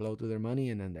people blow through their money,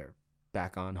 and then they're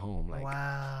back on home. Like,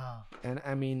 wow. And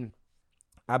I mean,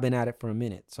 I've been at it for a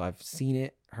minute, so I've seen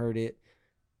it, heard it,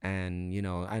 and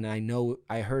and I know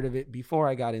I heard of it before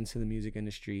I got into the music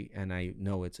industry, and I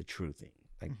know it's a true thing.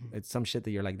 Like, it's some shit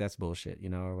that you're like, that's bullshit,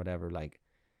 or whatever. Like,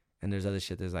 and there's other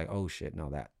shit that's like, oh shit,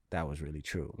 no, that was really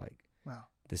true. Like, wow,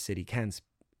 the city can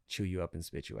chew you up and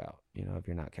spit you out, if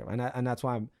you're not careful. And that's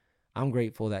why I'm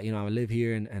grateful that, I live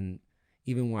here, and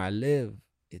even where I live,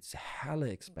 it's hella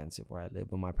expensive where I live,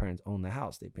 but my parents own the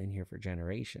house. They've been here for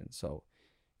generations. So,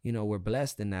 you know, we're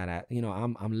blessed in that. You know,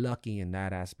 I'm lucky in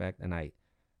that aspect, and I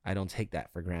don't take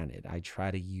that for granted. I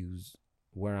try to use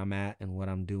where I'm at and what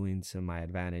I'm doing to my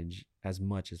advantage as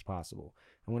much as possible.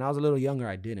 And when I was a little younger,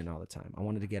 I didn't all the time. I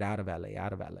wanted to get out of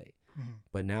LA. Mhm.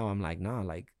 But now I'm like, nah,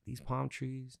 like these palm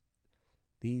trees,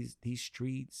 these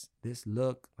streets, this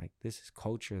look, like this is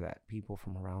culture that people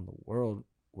from around the world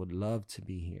would love to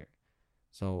be here.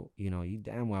 So, you know, you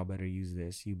damn well better use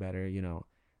this. You better, you know,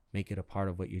 make it a part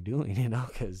of what you're doing, you know,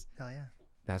 because Hell yeah.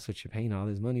 that's what you're paying all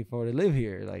this money for to live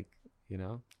here. Like, you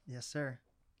know. Yes, sir.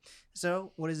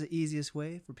 So, what is the easiest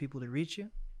way for people to reach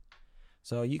you?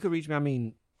 So you could reach me. I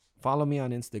mean, follow me on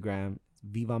Instagram,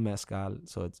 Viva Mezcal.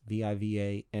 So it's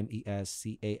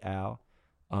VIVAMESCAL.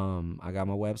 I got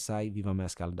my website,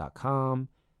 vivamezcal.com.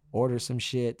 Order some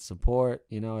shit, support.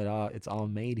 You know, it's all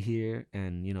made here,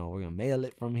 and you know we're gonna mail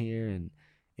it from here, and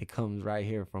it comes right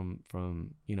here from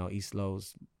you know East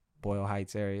Los, Boyle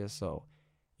Heights area. So,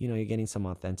 you know, you're getting some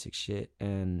authentic shit.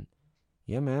 And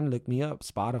yeah, man, look me up.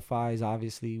 Spotify is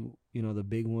obviously, you know, the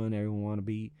big one. Everyone want to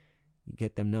be. You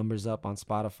get them numbers up on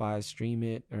Spotify, stream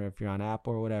it, or if you're on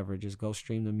Apple or whatever, just go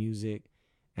stream the music.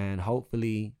 And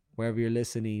hopefully, wherever you're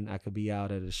listening, I could be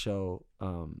out at a show,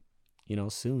 you know,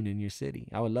 soon in your city.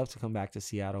 I would love to come back to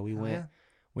Seattle.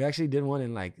 We actually did one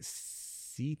in like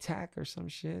SeaTac or some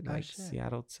shit, like shit.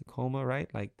 Seattle Tacoma, right?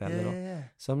 Like that Yeah.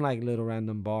 some like little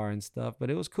random bar and stuff, but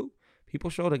it was cool.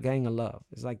 People showed a gang of love.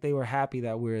 It's like they were happy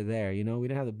that we were there. You know, we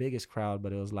didn't have the biggest crowd,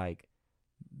 but it was like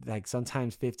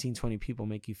sometimes 15, 20 people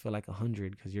make you feel like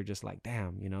 100 because you're just like,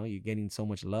 damn, you know, you're getting so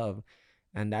much love.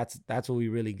 And that's what we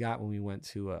really got when we went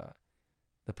to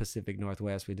the Pacific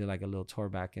Northwest. We did like a little tour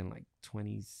back in like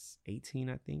 2018,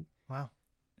 I think. Wow.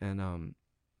 And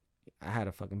I had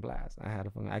a fucking blast.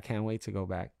 I can't wait to go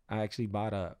back. I actually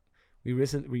bought we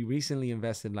recently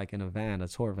invested like in a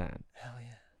tour van. Hell yeah.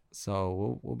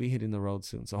 So we'll be hitting the road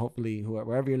soon. So hopefully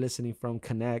wherever you're listening from,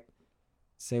 connect,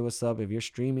 say what's up. If you're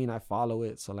streaming, I follow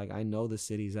it. So like I know the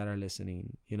cities that are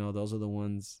listening. You know, those are the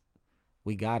ones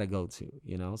we gotta go to,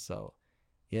 you know? So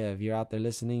yeah, if you're out there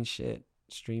listening, shit,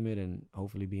 stream it and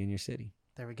hopefully be in your city.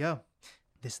 There we go.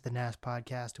 This is the NAS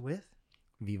podcast with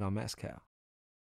Viva Mezcal.